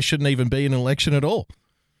future there shouldn't even be an election at all.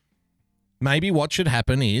 Maybe what should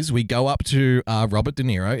happen is we go up to Robert De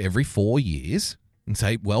Niro every 4 years and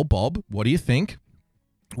say, well, Bob, what do you think?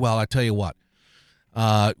 Well, I tell you what.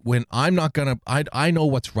 When I'm not going to, I know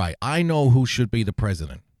what's right. I know who should be the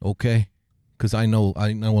president, okay? Because I know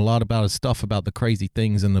a lot about his stuff, about the crazy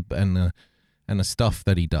things and the stuff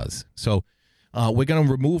that he does. So we're going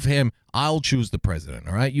to remove him. I'll choose the president,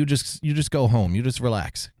 all right? You just go home. You just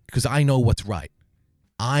relax because I know what's right.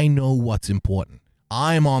 I know what's important.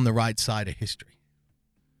 I'm on the right side of history.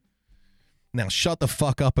 Now shut the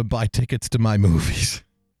fuck up and buy tickets to my movies.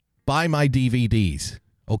 Buy my DVDs,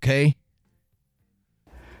 okay?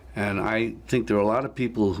 And I think there are a lot of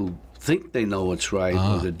people who think they know what's right,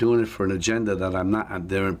 or they're doing it for an agenda that I'm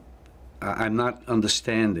not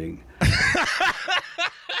understanding.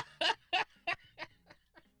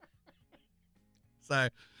 So,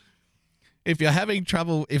 if you're having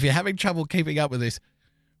trouble keeping up with this,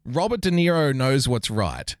 Robert De Niro knows what's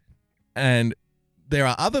right, and there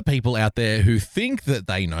are other people out there who think that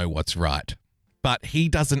they know what's right, but he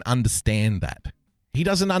doesn't understand that. He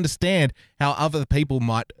doesn't understand how other people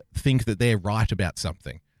might think that they're right about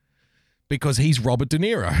something because he's Robert De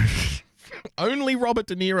Niro. Only Robert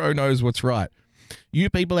De Niro knows what's right. You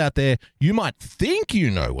people out there, you might think you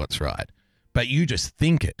know what's right, but you just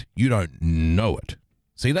think it. You don't know it.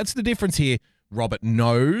 See, that's the difference here. Robert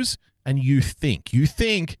knows and you think. You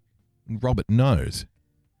think Robert knows.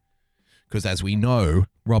 Because as we know,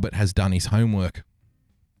 Robert has done his homework.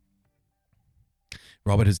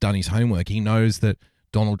 Robert has done his homework. He knows that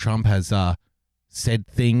Donald Trump has said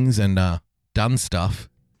things and done stuff.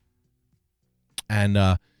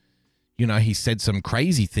 And, he said some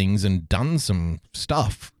crazy things and done some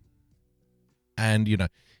stuff. And,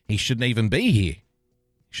 he shouldn't even be here.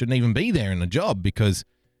 He shouldn't even be there in the job because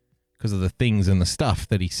of the things and the stuff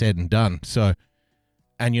that he said and done. So,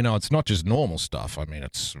 and, it's not just normal stuff. I mean,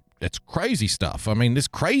 it's crazy stuff. I mean, this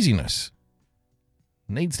craziness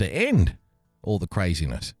needs to end. All the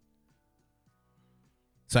craziness.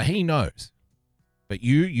 So he knows. But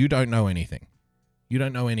you don't know anything. You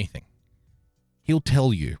don't know anything. He'll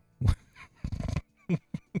tell you.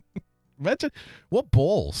 Imagine what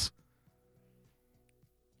balls.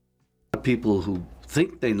 People who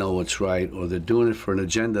think they know what's right, or they're doing it for an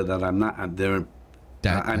agenda that I'm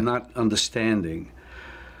not understanding.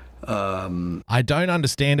 I don't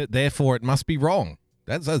understand it, therefore it must be wrong.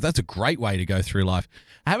 That's a great way to go through life.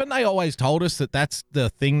 Haven't they always told us that that's the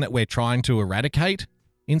thing that we're trying to eradicate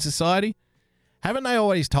in society? Haven't they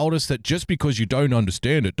always told us that just because you don't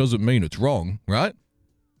understand it doesn't mean it's wrong, right?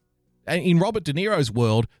 And in Robert De Niro's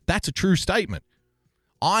world, that's a true statement.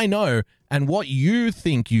 I know, and what you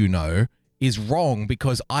think you know is wrong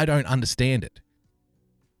because I don't understand it.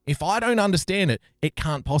 If I don't understand it, it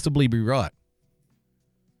can't possibly be right.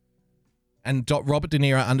 And Robert De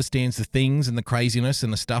Niro understands the things and the craziness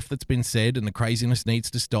and the stuff that's been said, and the craziness needs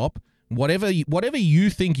to stop. Whatever you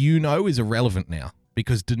think you know is irrelevant now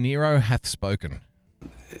because De Niro hath spoken.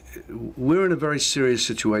 we're in a very serious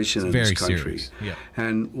situation in this country. Serious. Yeah.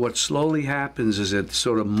 And what slowly happens is it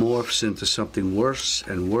sort of morphs into something worse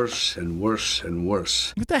and worse and worse and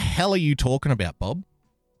worse. What the hell are you talking about, Bob?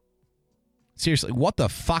 Seriously, what the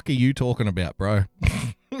fuck are you talking about, bro?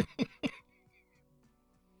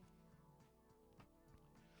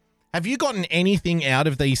 Have you gotten anything out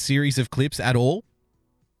of these series of clips at all?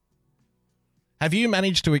 Have you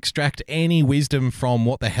managed to extract any wisdom from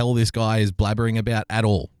what the hell this guy is blabbering about at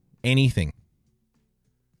all? Anything?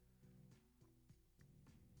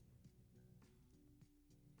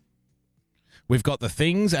 We've got the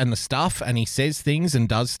things and the stuff, and he says things and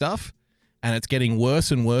does stuff, and it's getting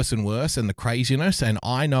worse and worse and worse, and the craziness, and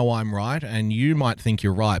I know I'm right, and you might think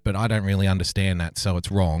you're right, but I don't really understand that, so it's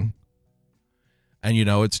wrong. And, you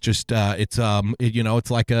know, it's just, it's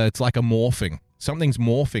like a morphing. Something's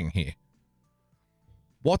morphing here.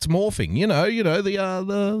 What's morphing? You know,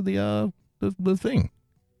 the thing.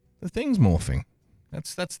 The thing's morphing.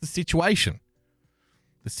 That's the situation.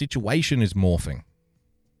 The situation is morphing.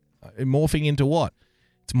 Morphing into what?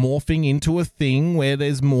 It's morphing into a thing where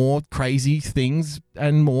there's more crazy things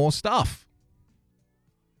and more stuff.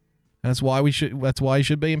 That's why he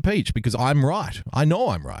should be impeached, because I'm right. I know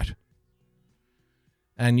I'm right.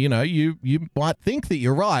 And, you know, you might think that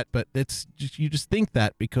you're right, but you just think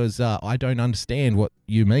that because I don't understand what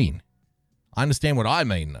you mean. I understand what I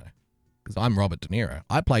mean, though, because I'm Robert De Niro.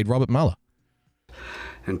 I played Robert Mueller.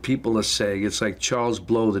 And people are saying, it's like Charles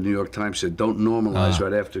Blow, the New York Times said, don't normalize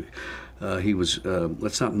right after he was,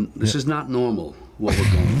 this is not normal, what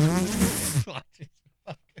we're going through.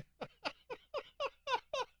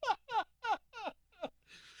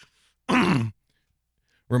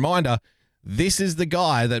 Reminder, this is the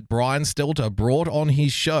guy that Brian Stelter brought on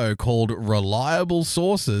his show called Reliable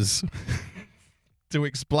Sources to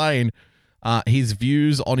explain his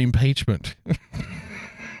views on impeachment. I've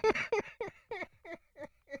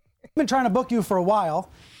been trying to book you for a while,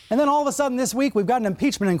 and then all of a sudden this week we've got an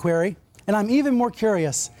impeachment inquiry, and I'm even more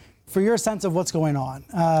curious for your sense of what's going on.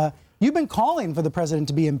 You've been calling for the president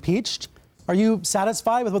to be impeached. Are you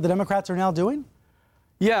satisfied with what the Democrats are now doing?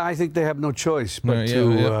 Yeah, I think they have no choice but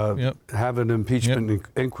to have an impeachment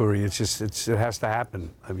inquiry. It has to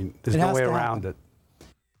happen. I mean, there's no way around it.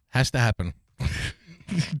 Has to happen.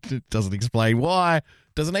 It doesn't explain why.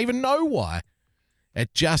 Doesn't even know why.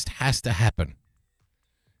 It just has to happen.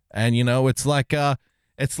 And you know, it's like that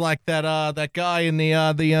guy in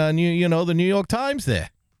the New York Times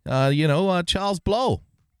there. Charles Blow.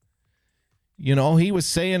 You know, he was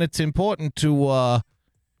saying it's important to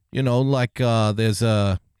there's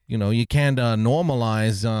you can't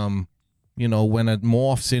normalize, when it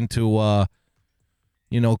morphs into,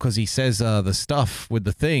 because he says the stuff with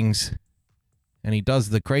the things, and he does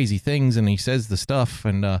the crazy things, and he says the stuff,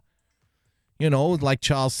 and, like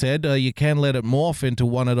Charles said, you can't let it morph into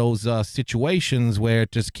one of those situations where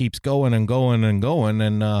it just keeps going and going and going,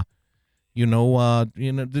 and,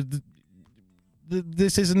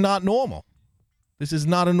 this is not normal. This is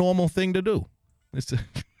not a normal thing to do. This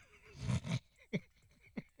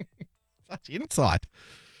such insight.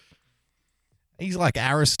 He's like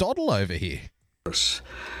Aristotle over here.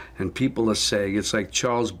 And people are saying, it's like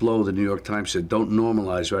Charles Blow, the New York Times said, don't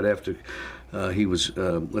normalize right after he was,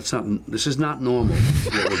 this is not normal,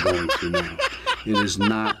 what we're going through now. It is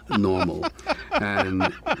not normal.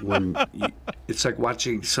 And it's like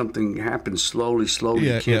watching something happen slowly.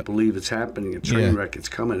 You can't believe it's happening. A train wreck, it's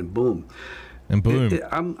coming, and boom. And boom.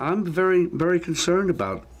 I'm very, very concerned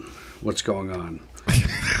about what's going on. He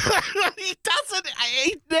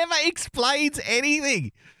never explains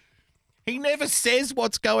anything. He never says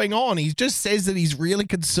what's going on. He just says that he's really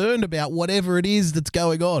concerned about whatever it is that's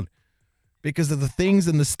going on because of the things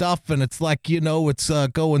and the stuff. And it's like, it's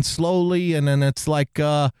going slowly. And then it's like,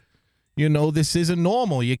 this isn't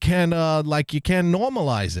normal. You can't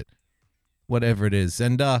normalize it, whatever it is.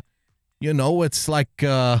 And, it's like,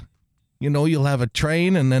 you'll have a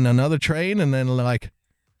train and then another train and then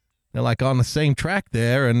they're like on the same track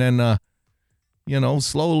there. And then,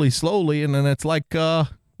 slowly. And then it's like,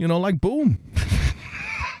 like boom.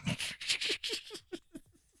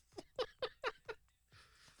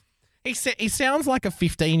 He sounds like a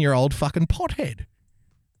 15-year-old fucking pothead.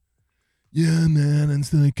 Yeah, man. And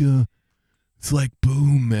it's like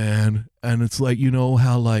boom, man. And it's like,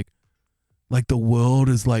 how like the world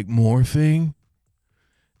is like morphing.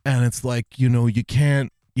 And it's like, you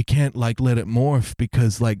can't like let it morph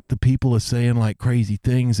because like the people are saying like crazy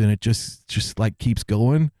things and it just like keeps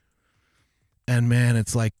going. And man,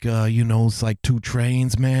 it's like, it's like two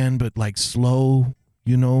trains, man, but like slow,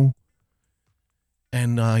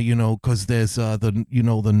 And, you know, because there's the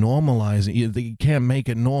normalizing. You can't make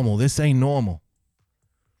it normal. This ain't normal.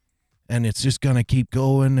 And it's just going to keep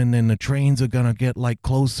going. And then the trains are going to get like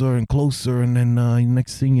closer and closer. And then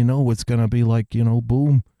next thing you know, it's going to be like, you know,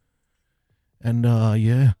 boom. And,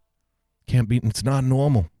 yeah, can't be, it's not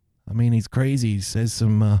normal. I mean, he's crazy. He says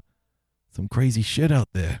some crazy shit out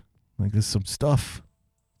there. Like there's some stuff.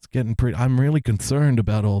 It's getting pretty, I'm really concerned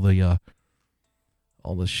about all the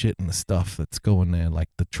shit and the stuff that's going there, like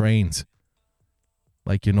the trains.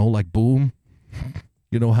 Like, you know, like boom.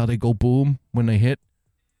 You know how they go boom when they hit?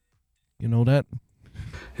 You know that?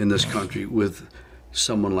 In this country with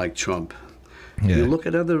someone like Trump. Yeah. You look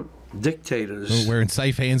at other dictators. Well, we're in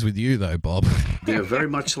safe hands with you, though, Bob. They're very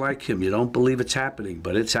much like him. You don't believe it's happening,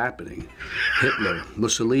 but it's happening. Hitler,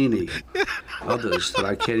 Mussolini, others that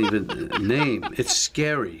I can't even name. It's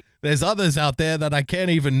scary. There's others out there that I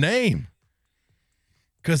can't even name.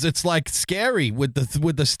 Because it's like scary with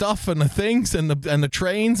the stuff and the things and the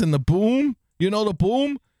trains and the boom. You know the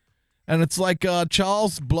boom? And it's like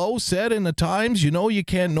Charles Blow said in the Times, you know, you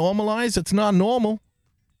can't normalize. It's not normal.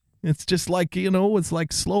 It's just like, you know, it's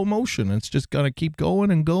like slow motion. It's just going to keep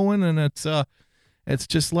going and going. And it's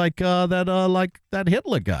just like that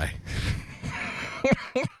Hitler guy.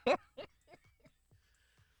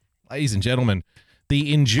 Ladies and gentlemen,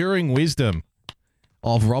 the enduring wisdom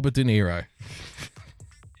of Robert De Niro.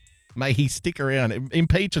 May he stick around.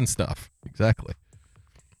 Impeaching stuff. Exactly.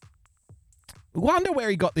 Wonder where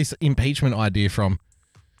he got this impeachment idea from.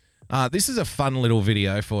 This is a fun little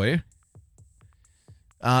video for you.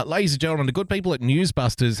 Ladies and gentlemen, the good people at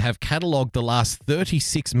Newsbusters have catalogued the last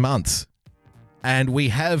 36 months. And we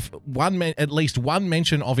have at least one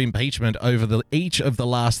mention of impeachment over each of the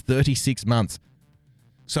last 36 months.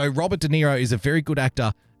 So Robert De Niro is a very good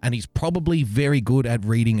actor, and he's probably very good at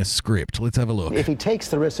reading a script. Let's have a look. If he takes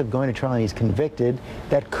the risk of going to trial and he's convicted,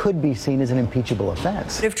 that could be seen as an impeachable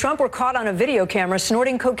offense. If Trump were caught on a video camera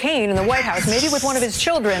snorting cocaine in the White House, maybe with one of his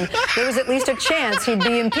children, there was at least a chance he'd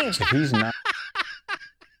be impeached. If he's not.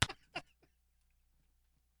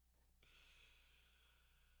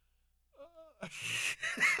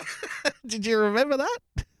 Did you remember that?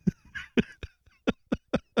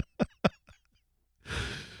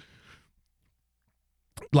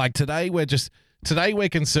 Like today we're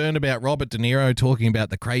concerned about Robert De Niro talking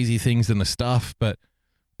about the crazy things and the stuff, but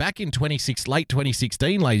back in late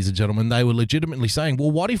 2016, ladies and gentlemen, they were legitimately saying, well,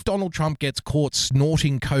 what if Donald Trump gets caught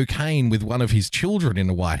snorting cocaine with one of his children in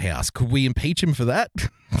the White House? Could we impeach him for that?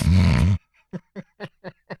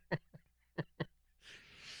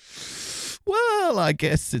 Well, I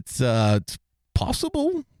guess it's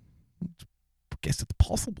possible. I guess it's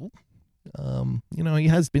possible. You know, he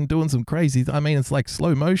has been doing some crazy. I mean, it's like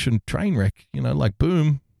slow motion train wreck, you know, like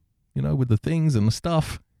boom, you know, with the things and the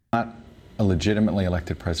stuff. Not a legitimately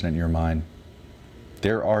elected president in your mind.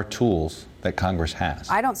 There are tools that Congress has.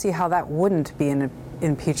 I don't see how that wouldn't be an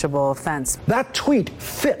impeachable offense. That tweet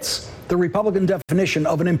fits the Republican definition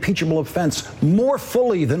of an impeachable offense more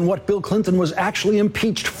fully than what Bill Clinton was actually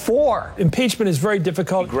impeached for. Impeachment is very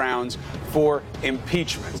difficult. Grounds for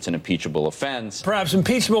impeachment. It's an impeachable offense. Perhaps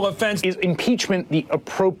impeachable offense. Is impeachment the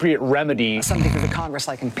appropriate remedy? Something for the Congress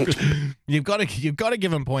like impeachment. You've got to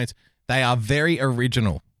give them points. They are very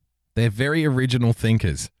original. They're very original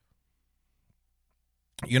thinkers.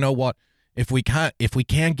 You know what? If we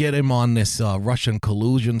can't get him on this Russian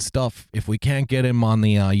collusion stuff, if we can't get him on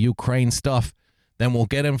the Ukraine stuff, then we'll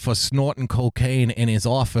get him for snorting cocaine in his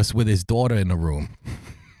office with his daughter in the room.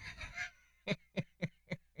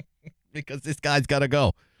 Because this guy's got to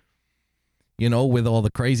go. You know, with all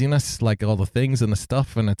the craziness, like all the things and the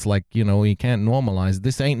stuff, and it's like, you know, you can't normalize.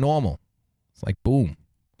 This ain't normal. It's like, boom.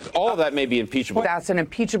 All of that may be impeachable. That's an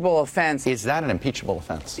impeachable offense. Is that an impeachable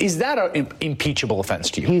offense? Is that an impeachable offense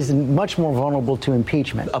to you? He's much more vulnerable to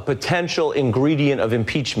impeachment. A potential ingredient of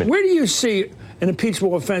impeachment. Where do you see an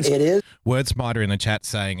impeachable offense? It is. Wordsmarter in the chat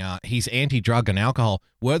saying he's anti-drug and alcohol.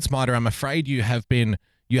 Wordsmarter, I'm afraid you have been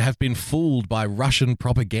fooled by Russian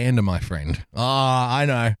propaganda, my friend. I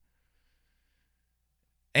know.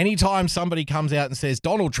 Anytime somebody comes out and says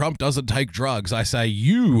Donald Trump doesn't take drugs, I say,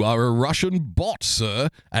 you are a Russian bot, sir,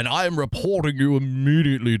 and I am reporting you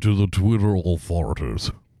immediately to the Twitter authorities.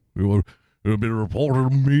 You'll be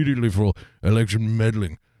reported immediately for election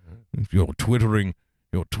meddling. If you're twittering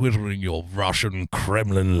your Russian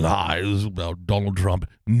Kremlin lies about Donald Trump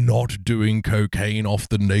not doing cocaine off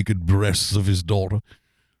the naked breasts of his daughter.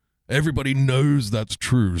 Everybody knows that's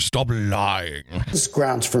true. Stop lying. This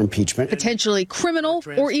grounds for impeachment. Potentially criminal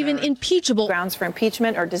or even impeachable. Grounds for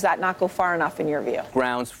impeachment, or does that not go far enough in your view?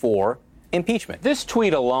 Grounds for Impeachment. This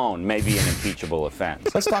tweet alone may be an impeachable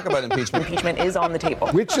offense. Let's talk about impeachment. Impeachment is on the table.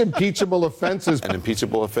 Which impeachable offense is An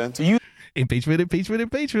impeachable offense?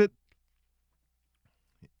 Impeachment.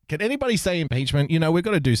 Can anybody say impeachment? You know, we've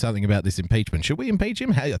got to do something about this impeachment. Should we impeach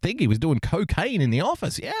him? Hey, I think he was doing cocaine in the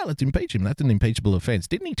office. Yeah, let's impeach him. That's an impeachable offense.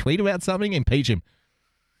 Didn't he tweet about something? Impeach him.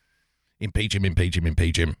 Impeach him. Impeach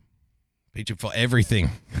him for everything.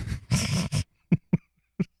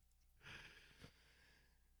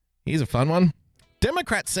 Here's a fun one.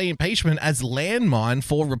 Democrats see impeachment as landmine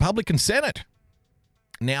for Republican Senate.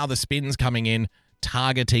 Now the spin's coming in,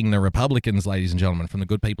 targeting the Republicans, ladies and gentlemen, from the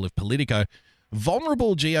good people of Politico.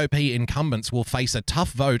 Vulnerable GOP incumbents will face a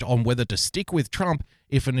tough vote on whether to stick with Trump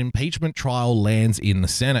if an impeachment trial lands in the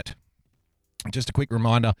Senate. Just a quick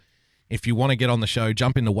reminder, if you want to get on the show,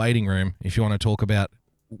 jump in the waiting room. If you want to talk about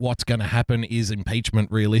what's going to happen, is impeachment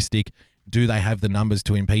realistic? Do they have the numbers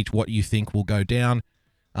to impeach? What you think will go down?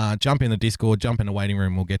 Jump in the Discord, jump in the waiting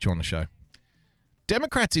room. We'll get you on the show.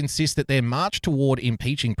 Democrats insist that their march toward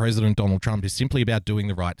impeaching President Donald Trump is simply about doing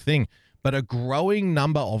the right thing. But a growing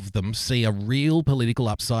number of them see a real political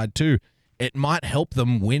upside too. It might help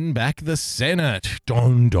them win back the Senate.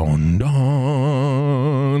 Dun, dun,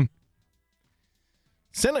 dun.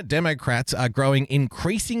 Senate Democrats are growing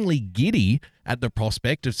increasingly giddy at the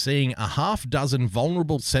prospect of seeing a half dozen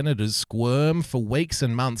vulnerable senators squirm for weeks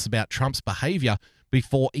and months about Trump's behavior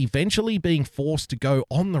before eventually being forced to go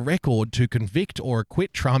on the record to convict or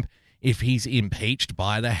acquit Trump if he's impeached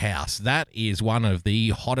by the House. That is one of the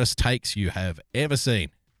hottest takes you have ever seen.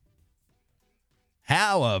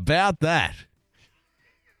 How about that?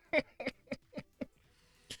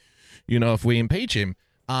 You know, if we impeach him,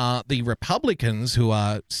 the Republicans who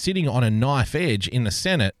are sitting on a knife edge in the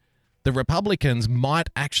Senate, the Republicans might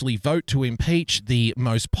actually vote to impeach the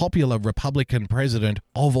most popular Republican president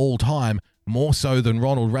of all time, more so than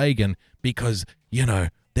Ronald Reagan, because, you know,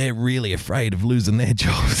 they're really afraid of losing their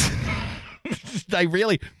jobs.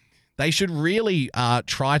 They should really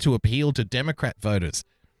try to appeal to Democrat voters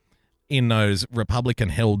in those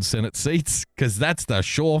Republican-held Senate seats, because that's the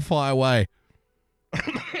surefire way.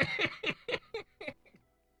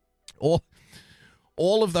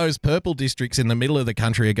 All of those purple districts in the middle of the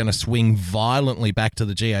country are going to swing violently back to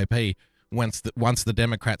the GOP once the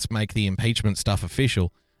Democrats make the impeachment stuff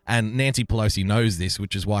official. And Nancy Pelosi knows this,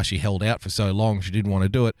 which is why she held out for so long. She didn't want to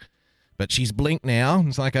do it. But she's blinked now.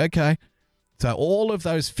 It's like, okay. So all of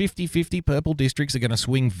those 50-50 purple districts are going to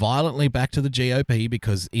swing violently back to the GOP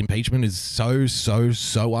because impeachment is so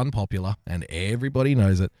unpopular, and everybody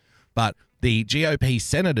knows it. But the GOP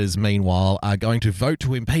senators, meanwhile, are going to vote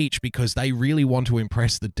to impeach because they really want to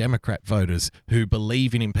impress the Democrat voters who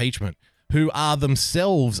believe in impeachment, who are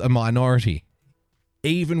themselves a minority,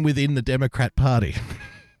 even within the Democrat Party.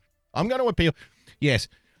 I'm going to appeal. Yes,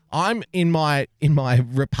 I'm in my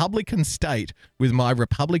Republican state with my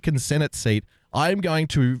Republican Senate seat. I'm going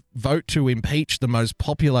to vote to impeach the most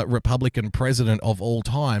popular Republican president of all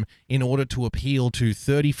time in order to appeal to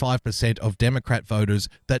 35% of Democrat voters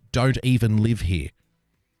that don't even live here,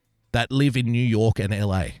 that live in New York and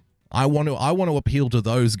LA. I want to appeal to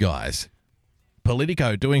those guys.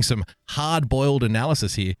 Politico doing some hard-boiled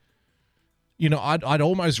analysis here. You know, I'd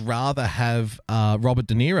almost rather have Robert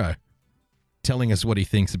De Niro telling us what he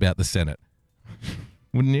thinks about the Senate.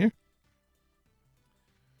 Wouldn't you?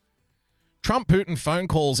 Trump-Putin phone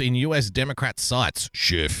calls in U.S. Democrat sites.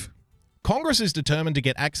 Schiff. Congress is determined to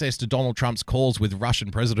get access to Donald Trump's calls with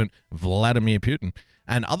Russian President Vladimir Putin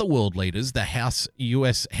and other world leaders, the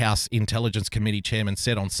U.S. House Intelligence Committee chairman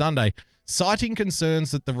said on Sunday, citing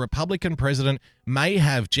concerns that the Republican president may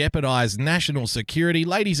have jeopardized national security.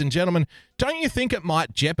 Ladies and gentlemen, don't you think it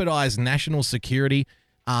might jeopardize national security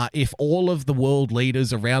if all of the world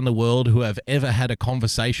leaders around the world who have ever had a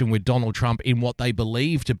conversation with Donald Trump in what they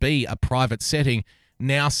believe to be a private setting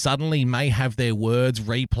now suddenly may have their words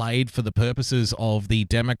replayed for the purposes of the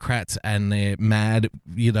Democrats and their mad,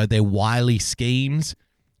 their wily schemes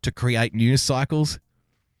to create news cycles?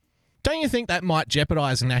 Don't you think that might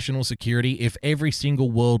jeopardize national security if every single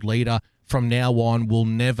world leader from now on will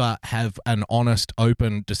never have an honest,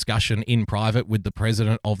 open discussion in private with the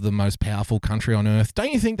president of the most powerful country on earth?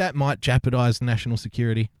 Don't you think that might jeopardize national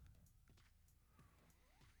security?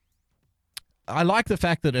 I like the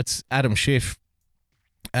fact that it's Adam Schiff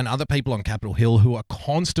and other people on Capitol Hill who are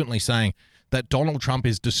constantly saying that Donald Trump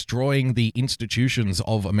is destroying the institutions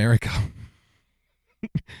of America.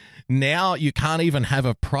 Now you can't even have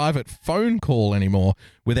a private phone call anymore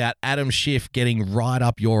without Adam Schiff getting right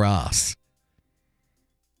up your ass.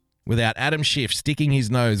 Without Adam Schiff sticking his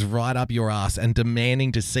nose right up your ass and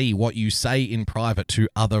demanding to see what you say in private to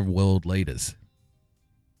other world leaders.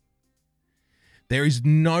 There is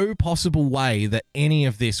no possible way that any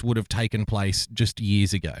of this would have taken place just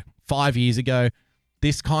years ago. 5 years ago,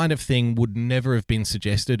 this kind of thing would never have been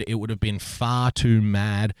suggested. It would have been far too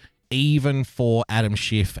mad, even for Adam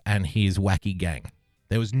Schiff and his wacky gang.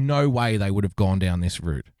 There was no way they would have gone down this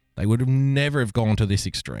route. They would have never have gone to this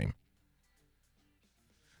extreme.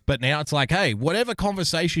 But now it's like, hey, whatever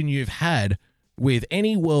conversation you've had with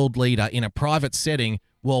any world leader in a private setting,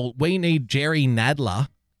 well, we need Jerry Nadler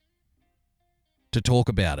to talk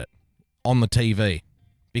about it on the TV,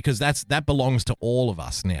 because that belongs to all of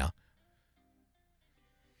us now.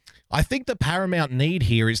 I think the paramount need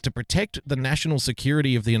here is to protect the national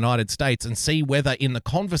security of the United States and see whether in the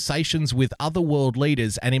conversations with other world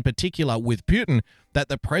leaders, and in particular with Putin, that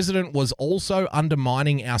the president was also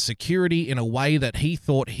undermining our security in a way that he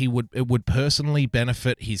thought it would personally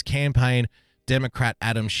benefit his campaign. Democrat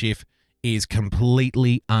Adam Schiff is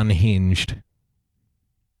completely unhinged.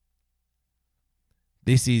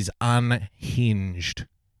 This is unhinged.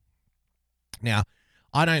 Now,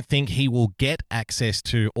 I don't think he will get access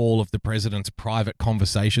to all of the president's private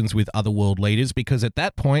conversations with other world leaders, because at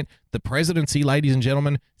that point, the presidency, ladies and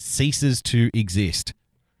gentlemen, ceases to exist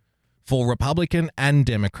for Republican and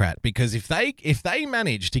Democrat. Because if they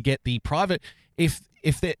manage to get the private, if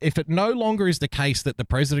it no longer is the case that the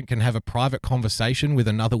president can have a private conversation with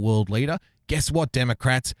another world leader, guess what,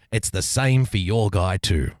 Democrats? It's the same for your guy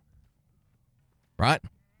too. Right?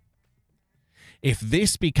 If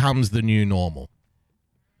this becomes the new normal,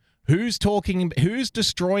 who's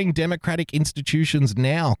destroying democratic institutions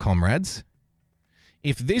now, comrades?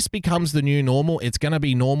 If this becomes the new normal, it's going to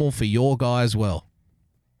be normal for your guy as well.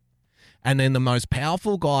 And then the most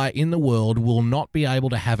powerful guy in the world will not be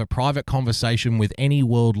able to have a private conversation with any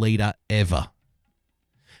world leader ever.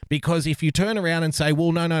 Because if you turn around and say,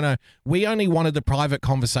 well, no, we only wanted the private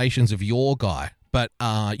conversations of your guy, but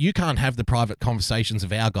you can't have the private conversations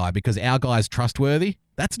of our guy because our guy's trustworthy,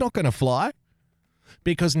 that's not going to fly.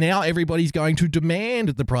 Because now everybody's going to demand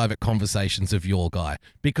the private conversations of your guy.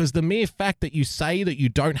 Because the mere fact that you say that you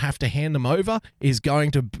don't have to hand them over is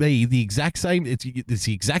going to be the exact same. It's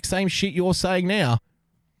the exact same shit you're saying now.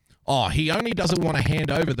 Oh, he only doesn't want to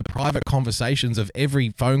hand over the private conversations of every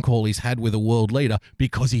phone call he's had with a world leader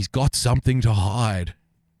because he's got something to hide.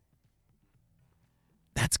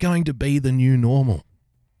 That's going to be the new normal.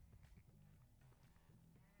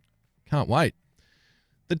 Can't wait.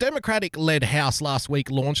 The Democratic-led House last week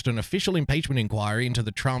launched an official impeachment inquiry into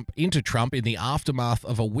Trump in the aftermath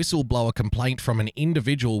of a whistleblower complaint from an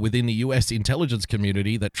individual within the U.S. intelligence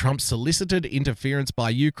community that Trump solicited interference by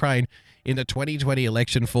Ukraine in the 2020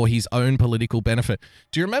 election for his own political benefit.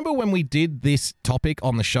 Do you remember when we did this topic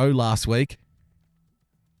on the show last week?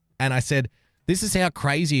 And I said, this is how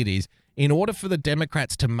crazy it is. In order for the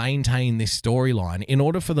Democrats to maintain this storyline, in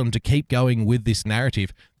order for them to keep going with this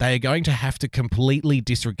narrative, they are going to have to completely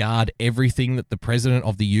disregard everything that the president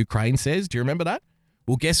of the Ukraine says. Do you remember that?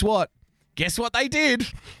 Well, guess what? Guess what they did?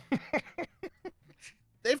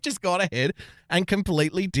 They've just gone ahead and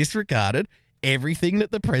completely disregarded everything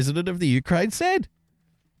that the president of the Ukraine said.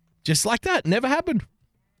 Just like that. Never happened.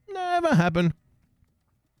 Never happened.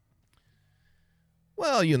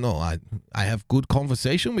 Well, you know, I have good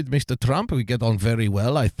conversation with Mr. Trump. We get on very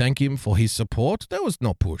well. I thank him for his support. There was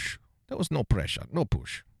no push. There was no pressure. No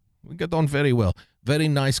push. We get on very well. Very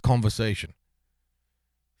nice conversation.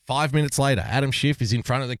 5 minutes later, Adam Schiff is in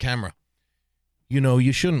front of the camera. You know,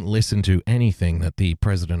 you shouldn't listen to anything that the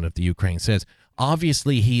president of the Ukraine says.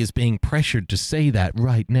 Obviously, he is being pressured to say that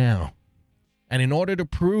right now. And in order to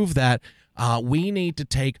prove that, we need to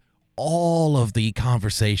take all of the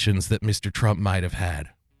conversations that Mr. Trump might have had.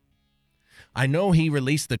 I know he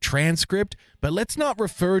released the transcript, but let's not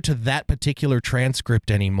refer to that particular transcript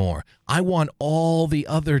anymore. I want all the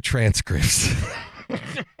other transcripts.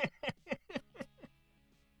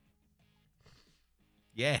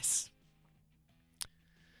 Yes.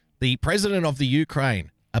 The president of the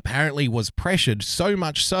Ukraine apparently was pressured, so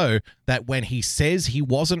much so that when he says he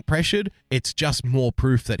wasn't pressured, it's just more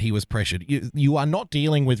proof that he was pressured. You are not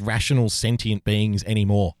dealing with rational, sentient beings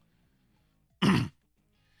anymore.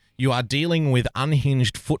 You are dealing with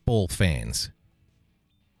unhinged football fans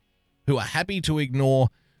who are happy to ignore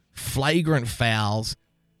flagrant fouls,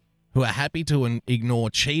 who are happy to ignore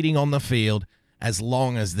cheating on the field as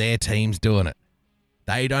long as their team's doing it.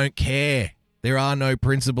 They don't care. There are no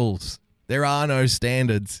principles. There are no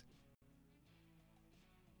standards.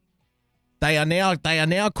 They are now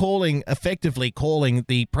effectively calling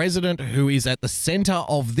the president who is at the center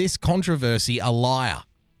of this controversy a liar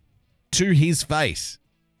to his face.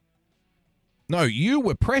 No, you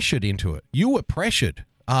were pressured into it. You were pressured.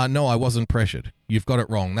 No, I wasn't pressured. You've got it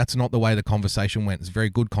wrong. That's not the way the conversation went. It's a very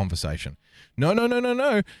good conversation.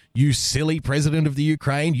 No. You silly president of the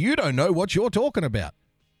Ukraine. You don't know what you're talking about.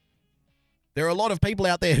 There are a lot of people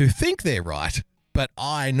out there who think they're right, but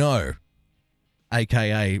I know,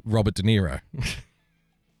 a.k.a. Robert De Niro.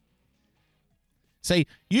 See,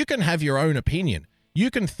 you can have your own opinion.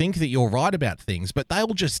 You can think that you're right about things, but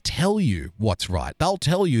they'll just tell you what's right. They'll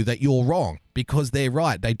tell you that you're wrong because they're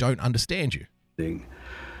right. They don't understand you.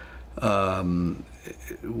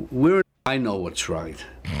 I know what's right.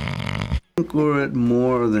 I think we're at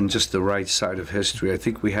more than just the right side of history. I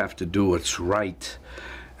think we have to do what's right.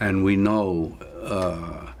 And we know,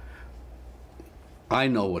 I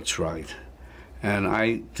know what's right. And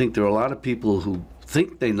I think there are a lot of people who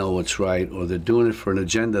think they know what's right, or they're doing it for an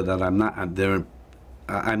agenda that I'm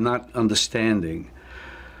not understanding.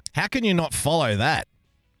 How can you not follow that?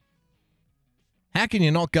 How can you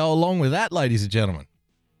not go along with that, ladies and gentlemen?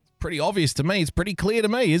 It's pretty obvious to me. It's pretty clear to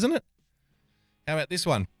me, isn't it? How about this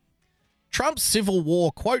one? Trump's Civil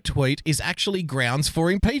War quote tweet is actually grounds for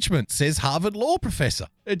impeachment, says Harvard law professor.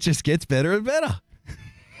 It just gets better and better.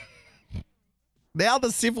 Now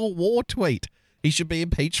the Civil War tweet. He should be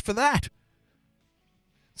impeached for that.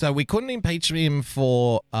 So we couldn't impeach him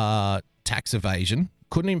for tax evasion,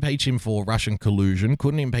 couldn't impeach him for Russian collusion,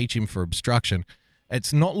 couldn't impeach him for obstruction.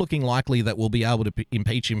 It's not looking likely that we'll be able to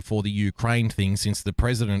impeach him for the Ukraine thing, since the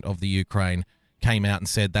president of the Ukraine came out and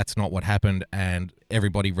said that's not what happened, and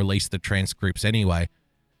everybody released the transcripts anyway.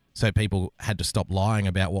 So people had to stop lying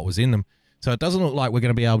about what was in them. So it doesn't look like we're going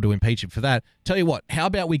to be able to impeach him for that. Tell you what, how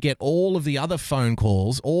about we get all of the other phone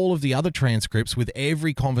calls, all of the other transcripts with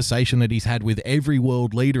every conversation that he's had with every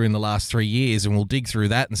world leader in the last 3 years, and we'll dig through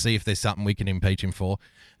that and see if there's something we can impeach him for.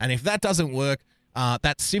 And if that doesn't work,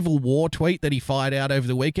 that Civil War tweet that he fired out over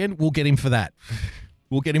the weekend, we'll get him for that.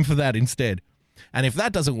 We'll get him for that instead. And if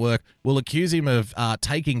that doesn't work, we'll accuse him of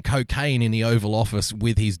taking cocaine in the Oval Office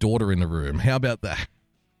with his daughter in the room. How about that?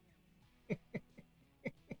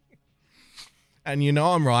 And you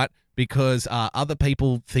know I'm right, because other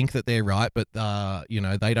people think that they're right, but,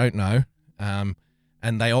 they don't know. And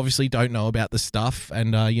they obviously don't know about the stuff.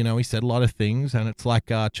 And, he said a lot of things. And it's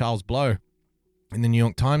like Charles Blow in the New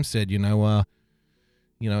York Times said,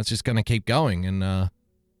 it's just going to keep going. And,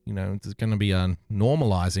 it's going to be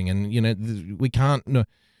normalizing. And, we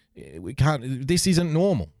can't, this isn't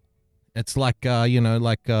normal. It's like,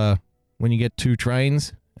 when you get two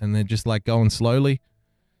trains and they're just like going slowly,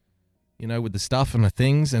 with the stuff and the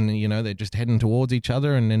things, and, they're just heading towards each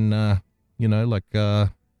other, and then,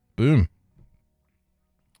 boom.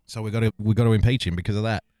 So we got to impeach him because of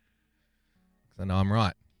that. Because I know I'm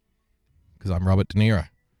right. Because I'm Robert De Niro.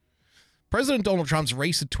 President Donald Trump's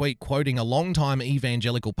recent tweet quoting a longtime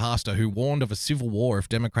evangelical pastor who warned of a civil war if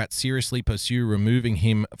Democrats seriously pursue removing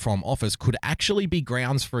him from office could actually be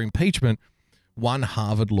grounds for impeachment, one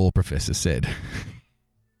Harvard law professor said.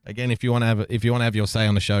 Again, if you want to have your say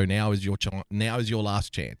on the show, now is your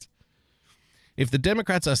last chance. If the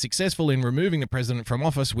Democrats are successful in removing the president from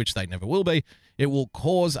office, which they never will be, it will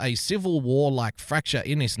cause a civil war-like fracture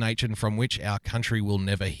in this nation from which our country will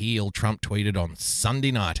never heal, Trump tweeted on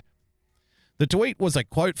Sunday night. The tweet was a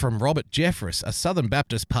quote from Robert Jeffress, a Southern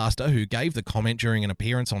Baptist pastor who gave the comment during an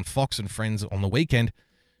appearance on Fox and Friends on the weekend.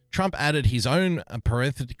 Trump added his own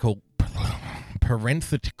parenthetical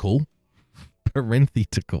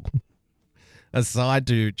aside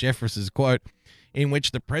to Jeffress's quote, in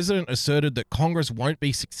which the president asserted that Congress won't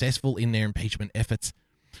be successful in their impeachment efforts.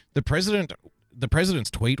 The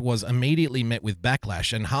president's tweet was immediately met with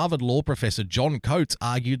backlash, and Harvard law professor John Coates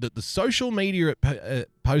argued that the social media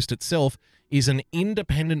post itself is an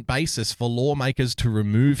independent basis for lawmakers to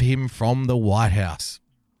remove him from the White House.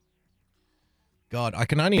 God, I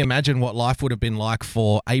can only imagine what life would have been like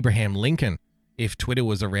for Abraham Lincoln if Twitter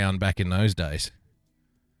was around back in those days.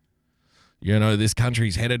 This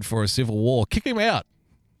country's headed for a civil war. Kick him out.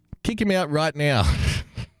 Kick him out right now.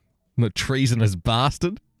 The treasonous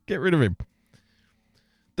bastard. Get rid of him.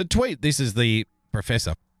 The tweet, this is the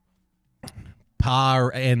professor.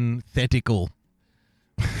 Parenthetical.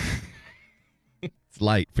 It's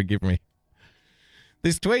late, forgive me.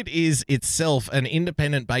 This tweet is itself an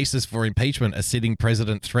independent basis for impeachment, a sitting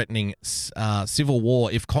president threatening civil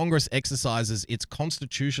war if Congress exercises its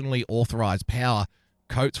constitutionally authorized power,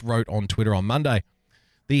 Coates wrote on Twitter on Monday.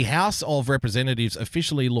 The House of Representatives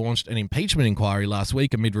officially launched an impeachment inquiry last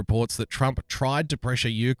week amid reports that Trump tried to pressure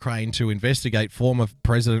Ukraine to investigate former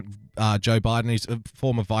President Joe Biden, his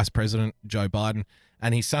former Vice President Joe Biden,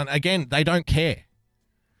 and his son. Again, they don't care.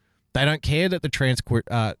 They don't care that the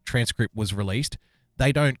transcript was released.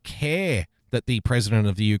 They don't care that the president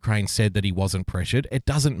of the Ukraine said that he wasn't pressured. It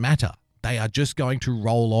doesn't matter. They are just going to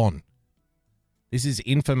roll on. This is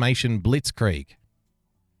information blitzkrieg.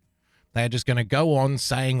 They are just going to go on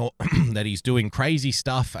saying that he's doing crazy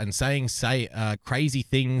stuff and saying crazy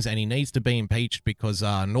things, and he needs to be impeached because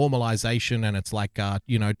normalization, and it's like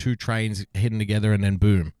two trains heading together, and then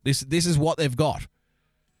boom. This is what they've got.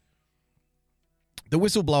 The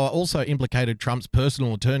whistleblower also implicated Trump's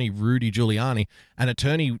personal attorney Rudy Giuliani and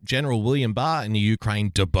Attorney General William Barr in the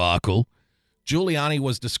Ukraine debacle. Giuliani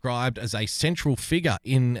was described as a central figure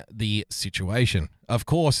in the situation. Of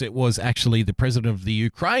course, it was actually the president of the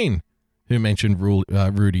Ukraine who mentioned Rudy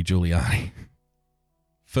Giuliani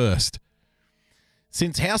first.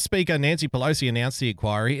 Since House Speaker Nancy Pelosi announced the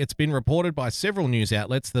inquiry, it's been reported by several news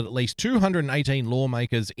outlets that at least 218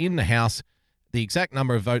 lawmakers in the House, the exact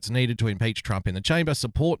number of votes needed to impeach Trump in the chamber,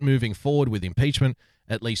 support moving forward with impeachment.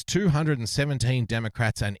 At least 217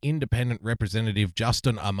 Democrats and independent Representative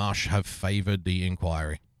Justin Amash have favored the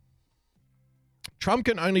inquiry. Trump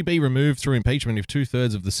can only be removed through impeachment if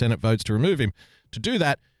 2/3 of the Senate votes to remove him. To do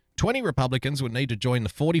that, 20 Republicans would need to join the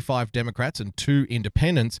 45 Democrats and 2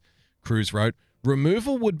 independents, Cruz wrote.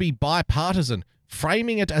 Removal would be bipartisan.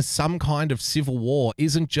 Framing it as some kind of civil war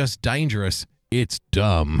isn't just dangerous, it's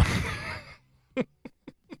dumb.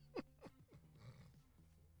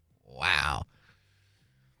 Wow.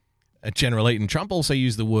 General Eaton, Trump also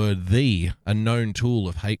used the word "the," a known tool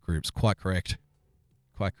of hate groups. Quite correct.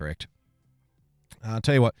 Quite correct. I'll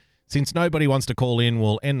tell you what, since nobody wants to call in,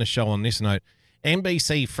 we'll end the show on this note.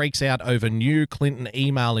 NBC freaks out over new Clinton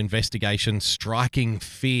email investigation striking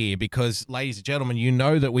fear because, ladies and gentlemen, you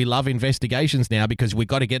know that we love investigations now because we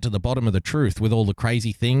got to get to the bottom of the truth with all the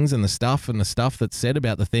crazy things and the stuff that's said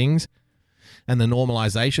about the things and the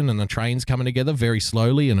normalization and the trains coming together very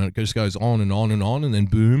slowly, and it just goes on and on and on, and then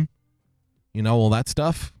boom, you know, all that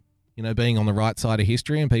stuff, you know, being on the right side of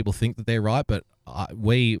history and people think that they're right, but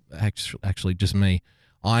actually just me.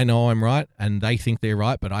 I know I'm right, and they think they're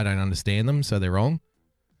right, but I don't understand them, so they're wrong.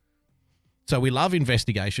 So we love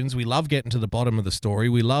investigations. We love getting to the bottom of the story.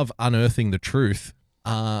 We love unearthing the truth.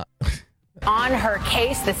 On her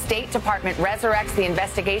case, the State Department resurrects the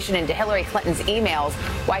investigation into Hillary Clinton's emails,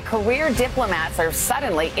 why career diplomats are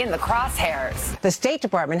suddenly in the crosshairs. The State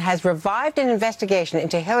Department has revived an investigation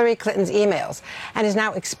into Hillary Clinton's emails and is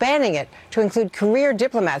now expanding it to include career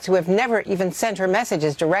diplomats who have never even sent her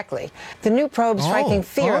messages directly. The new probe striking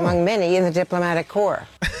fear among many in the diplomatic corps.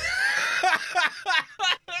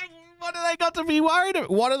 What do they got to be worried about?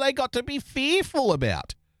 What do they got to be fearful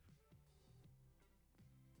about?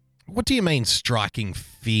 What do you mean striking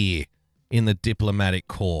fear in the diplomatic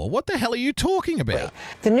corps? What the hell are you talking about?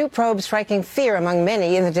 The new probe striking fear among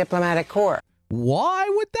many in the diplomatic corps. Why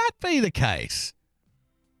would that be the case?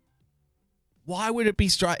 Why would it be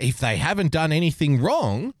if they haven't done anything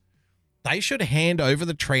wrong, they should hand over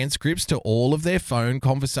the transcripts to all of their phone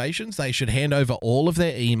conversations. They should hand over all of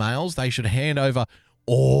their emails. They should hand over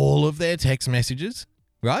all of their text messages,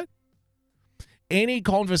 right? Any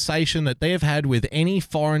conversation that they've had with any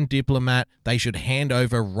foreign diplomat, they should hand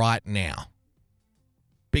over right now.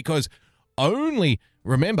 Because remember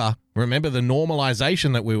the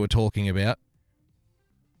normalization that we were talking about.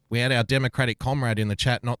 We had our Democratic comrade in the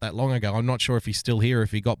chat not that long ago. I'm not sure if he's still here,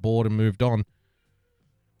 if he got bored and moved on.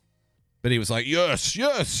 But he was like,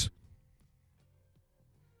 yes.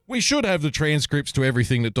 We should have the transcripts to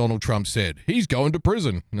everything that Donald Trump said. He's going to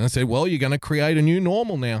prison. And I said, well, you're going to create a new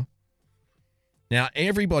normal now. Now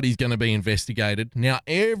everybody's going to be investigated. Now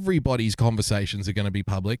everybody's conversations are going to be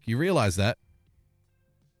public. You realize that?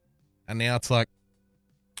 And now it's like,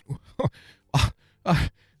 I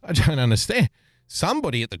don't understand.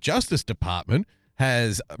 Somebody at the Justice Department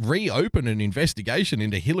has reopened an investigation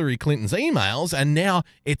into Hillary Clinton's emails, and now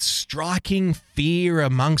it's striking fear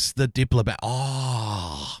amongst the diplomat.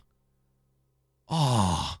 Are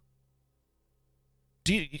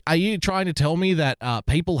you trying to tell me that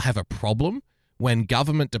people have a problem when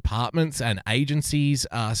government departments and agencies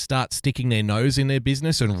start sticking their nose in their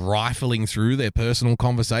business and rifling through their personal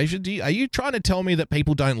conversations? Are you trying to tell me that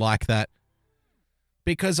people don't like that?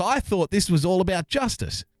 Because I thought this was all about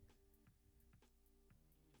justice.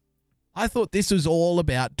 I thought this was all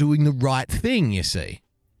about doing the right thing, you see.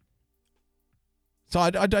 So I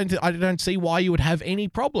don't see why you would have any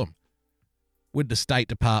problem with the State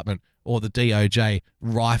Department or the DOJ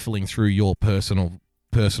rifling through your personal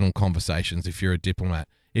conversations if you're a diplomat.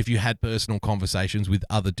 If you had personal conversations with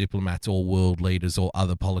other diplomats or world leaders or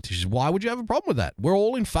other politicians, why would you have a problem with that? We're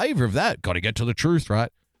all in favor of that. Got to get to the truth,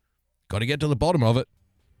 right? Got to get to the bottom of it.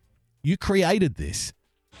 You created this.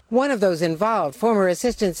 One of those involved, former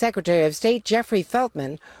Assistant Secretary of State Jeffrey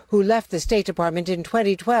Feltman, who left the State Department in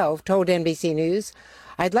 2012, told NBC News,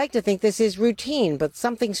 "I'd like to think this is routine, but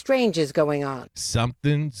something strange is going on."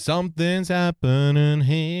 Something's happening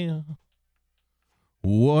here.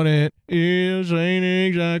 What it is ain't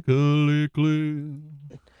exactly clear.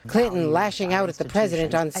 Clinton lashing out at the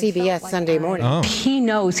president on CBS Sunday morning. Oh. He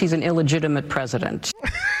knows he's an illegitimate president.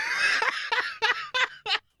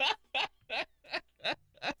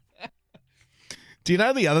 Do you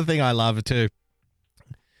know the other thing I love too?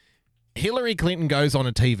 Hillary Clinton goes on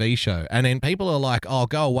a TV show and then people are like, oh,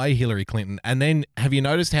 go away, Hillary Clinton. And then have you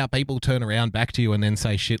noticed how people turn around back to you and then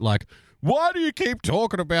say shit like, why do you keep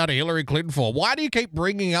talking about Hillary Clinton for? Why do you keep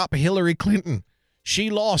bringing up Hillary Clinton?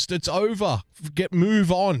 She lost. It's over.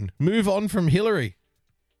 Move on. Move on from Hillary.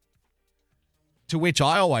 To which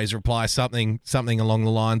I always reply something along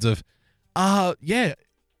the lines of, yeah,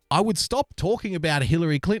 I would stop talking about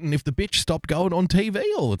Hillary Clinton if the bitch stopped going on TV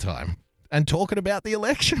all the time and talking about the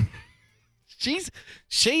election.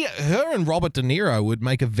 Her and Robert De Niro would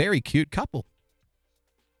make a very cute couple.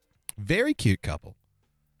 Very cute couple.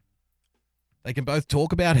 They can both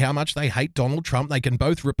talk about how much they hate Donald Trump. They can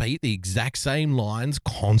both repeat the exact same lines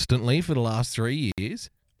constantly for the last 3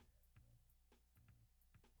 years.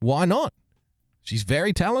 Why not? She's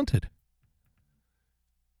very talented.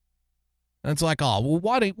 And it's like, oh, well,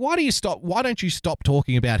 why don't you stop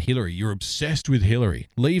talking about Hillary? You're obsessed with Hillary.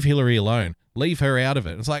 Leave Hillary alone. Leave her out of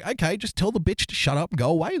it. It's like, okay, just tell the bitch to shut up and go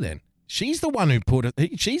away then. She's the one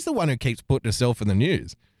who keeps putting herself in the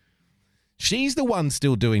news. She's the one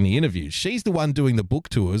still doing the interviews. She's the one doing the book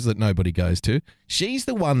tours that nobody goes to. She's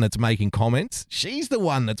the one that's making comments. She's the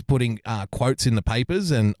one that's putting quotes in the papers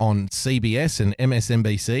and on CBS and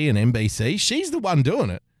MSNBC and NBC. She's the one doing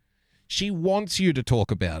it. She wants you to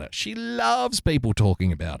talk about it. She loves people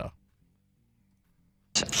talking about her.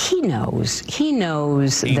 He knows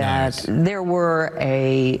that there were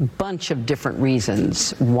a bunch of different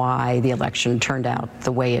reasons why the election turned out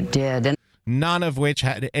the way it did. And none of which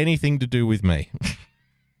had anything to do with me.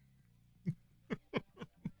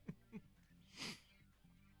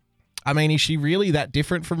 I mean, is she really that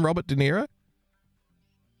different from Robert De Niro?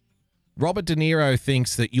 Robert De Niro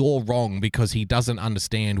thinks that you're wrong because he doesn't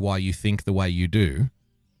understand why you think the way you do.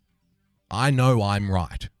 I know I'm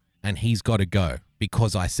right, and he's got to go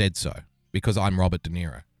because I said so, because I'm Robert De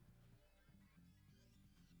Niro.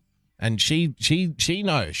 And she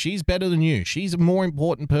knows. She's better than you. She's a more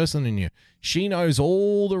important person than you. She knows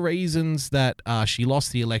all the reasons that she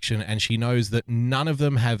lost the election, and she knows that none of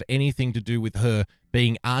them have anything to do with her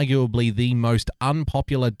being arguably the most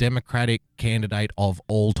unpopular Democratic candidate of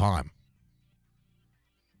all time.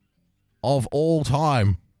 Of all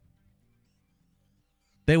time.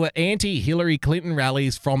 There were anti-Hillary Clinton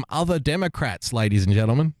rallies from other Democrats, ladies and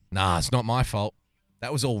gentlemen. Nah, it's not my fault.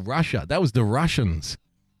 That was all Russia. That was the Russians.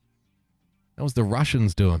 That was the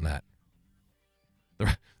Russians doing that.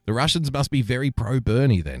 The Russians must be very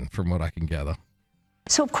pro-Bernie then, from what I can gather.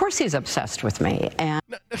 so, of course, he's obsessed with me. And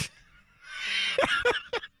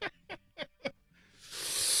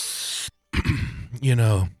You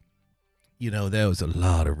know, there was a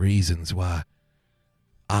lot of reasons why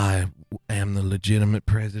I am the legitimate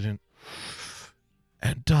president.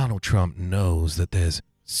 And Donald Trump knows that there's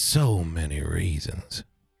so many reasons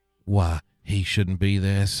why he shouldn't be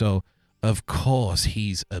there. So, of course,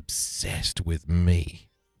 he's obsessed with me.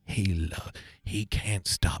 He can't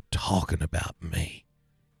stop talking about me.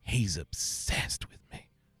 He's obsessed with me.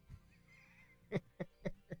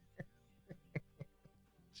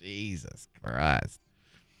 Jesus Christ.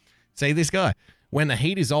 See, this guy, when the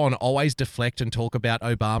heat is on, always deflect and talk about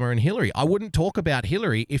Obama and Hillary. I wouldn't talk about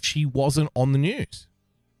Hillary if she wasn't on the news.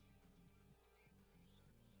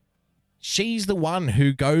 She's the one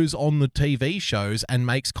who goes on the TV shows and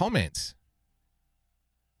makes comments.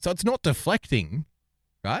 So it's not deflecting,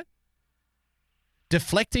 right?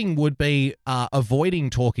 Deflecting would be avoiding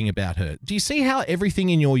talking about her. Do you see how everything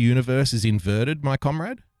in your universe is inverted, my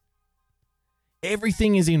comrade?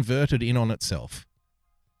 Everything is inverted in on itself.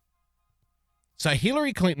 So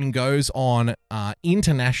Hillary Clinton goes on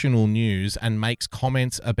international news and makes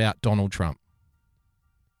comments about Donald Trump.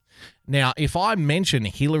 Now, if I mention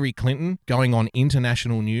Hillary Clinton going on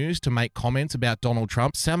international news to make comments about Donald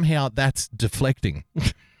Trump, somehow that's deflecting.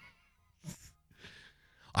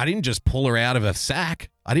 I didn't just pull her out of a sack.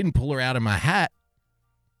 I didn't pull her out of my hat.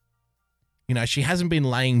 You know, she hasn't been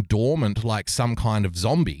laying dormant like some kind of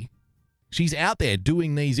zombie. She's out there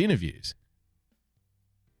doing these interviews.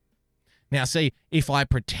 Now, see, if I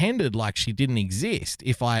pretended like she didn't exist,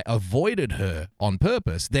 if I avoided her on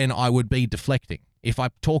purpose, then I would be deflecting. If I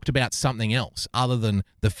talked about something else other than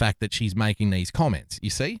the fact that she's making these comments, you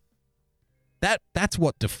see? That's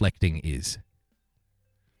what deflecting is.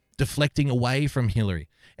 Deflecting away from Hillary.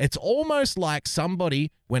 It's almost like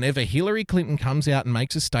somebody, whenever Hillary Clinton comes out and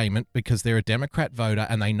makes a statement because they're a Democrat voter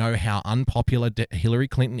and they know how unpopular Hillary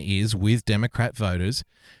Clinton is with Democrat voters,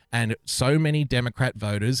 and so many Democrat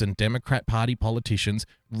voters and Democrat Party politicians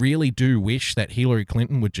really do wish that Hillary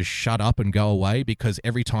Clinton would just shut up and go away because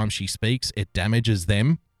every time she speaks, it damages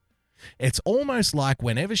them. It's almost like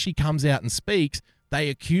whenever she comes out and speaks, they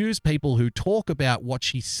accuse people who talk about what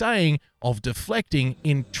she's saying of deflecting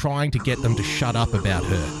in trying to get them to shut up about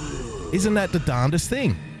her. Isn't that the darndest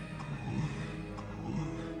thing?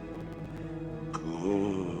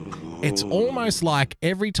 It's almost like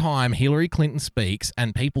every time Hillary Clinton speaks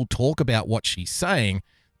and people talk about what she's saying,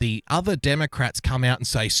 the other Democrats come out and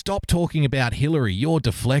say, stop talking about Hillary, you're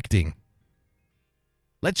deflecting.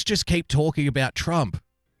 Let's just keep talking about Trump.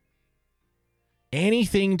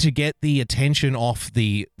 Anything to get the attention off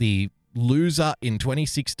the loser in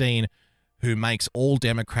 2016 who makes all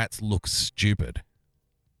Democrats look stupid.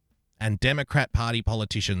 And Democrat Party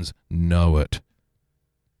politicians know it.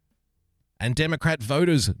 And Democrat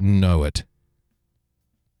voters know it.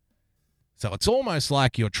 So it's almost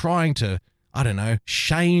like you're trying to, I don't know,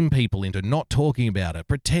 shame people into not talking about it,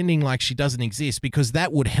 pretending like she doesn't exist, because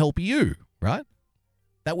that would help you, right?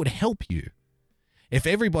 That would help you. If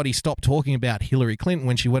everybody stopped talking about Hillary Clinton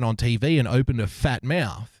when she went on TV and opened her fat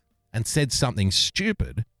mouth and said something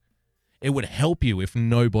stupid, it would help you if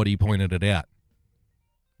nobody pointed it out,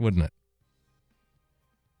 wouldn't it?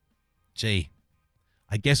 Gee,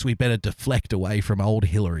 I guess we better deflect away from old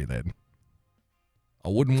Hillary then. I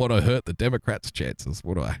wouldn't want to hurt the Democrats' chances,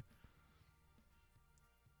 would I?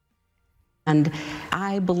 And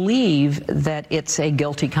I believe that it's a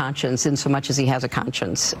guilty conscience in so much as he has a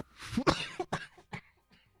conscience.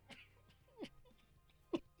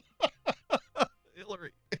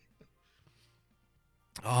 Hillary.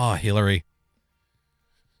 Oh, Hillary.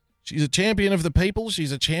 She's a champion of the people.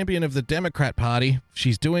 She's a champion of the Democrat Party.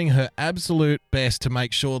 She's doing her absolute best to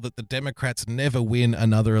make sure that the Democrats never win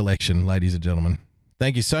another election, ladies and gentlemen.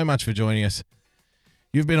 Thank you so much for joining us.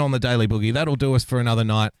 You've been on the Daily Boogie. That'll do us for another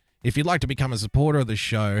night. If you'd like to become a supporter of the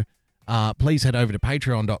show, please head over to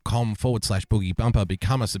patreon.com/Boogie Bumper.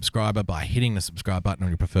 Become a subscriber by hitting the subscribe button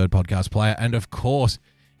on your preferred podcast player. And of course,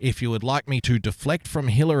 if you would like me to deflect from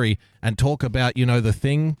Hillary and talk about, you know, the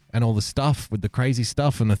thing and all the stuff with the crazy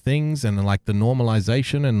stuff and the things and like the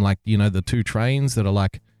normalization and like, you know, the two trains that are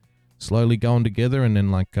like slowly going together and then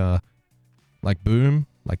like boom,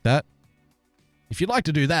 like that. If you'd like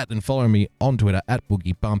to do that, then follow me on Twitter at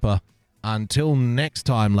Boogie Bumper. Until next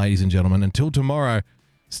time, ladies and gentlemen, until tomorrow,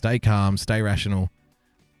 stay calm, stay rational.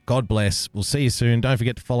 God bless. We'll see you soon. Don't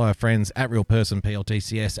forget to follow our friends at Real Person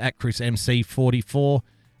PLTCS, at ChrisMC44,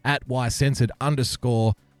 at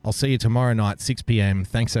YCensored_. I'll see you tomorrow night, 6 p.m.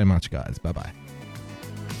 Thanks so much, guys. Bye-bye.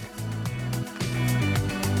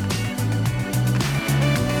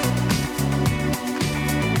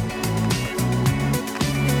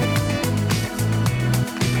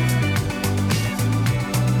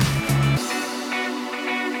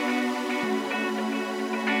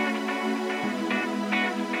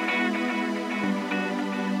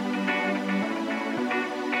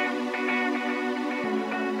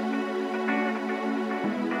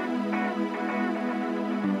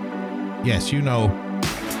 Yes, you know,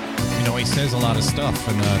 he says a lot of stuff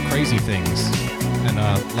and crazy things and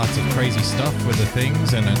lots of crazy stuff with the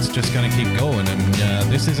things, and it's just going to keep going. And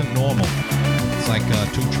this isn't normal. It's like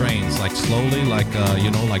two trains, like slowly, like,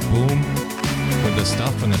 like boom with the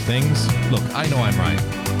stuff and the things. Look, I know I'm right.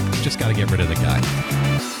 Just got to get rid of the guy.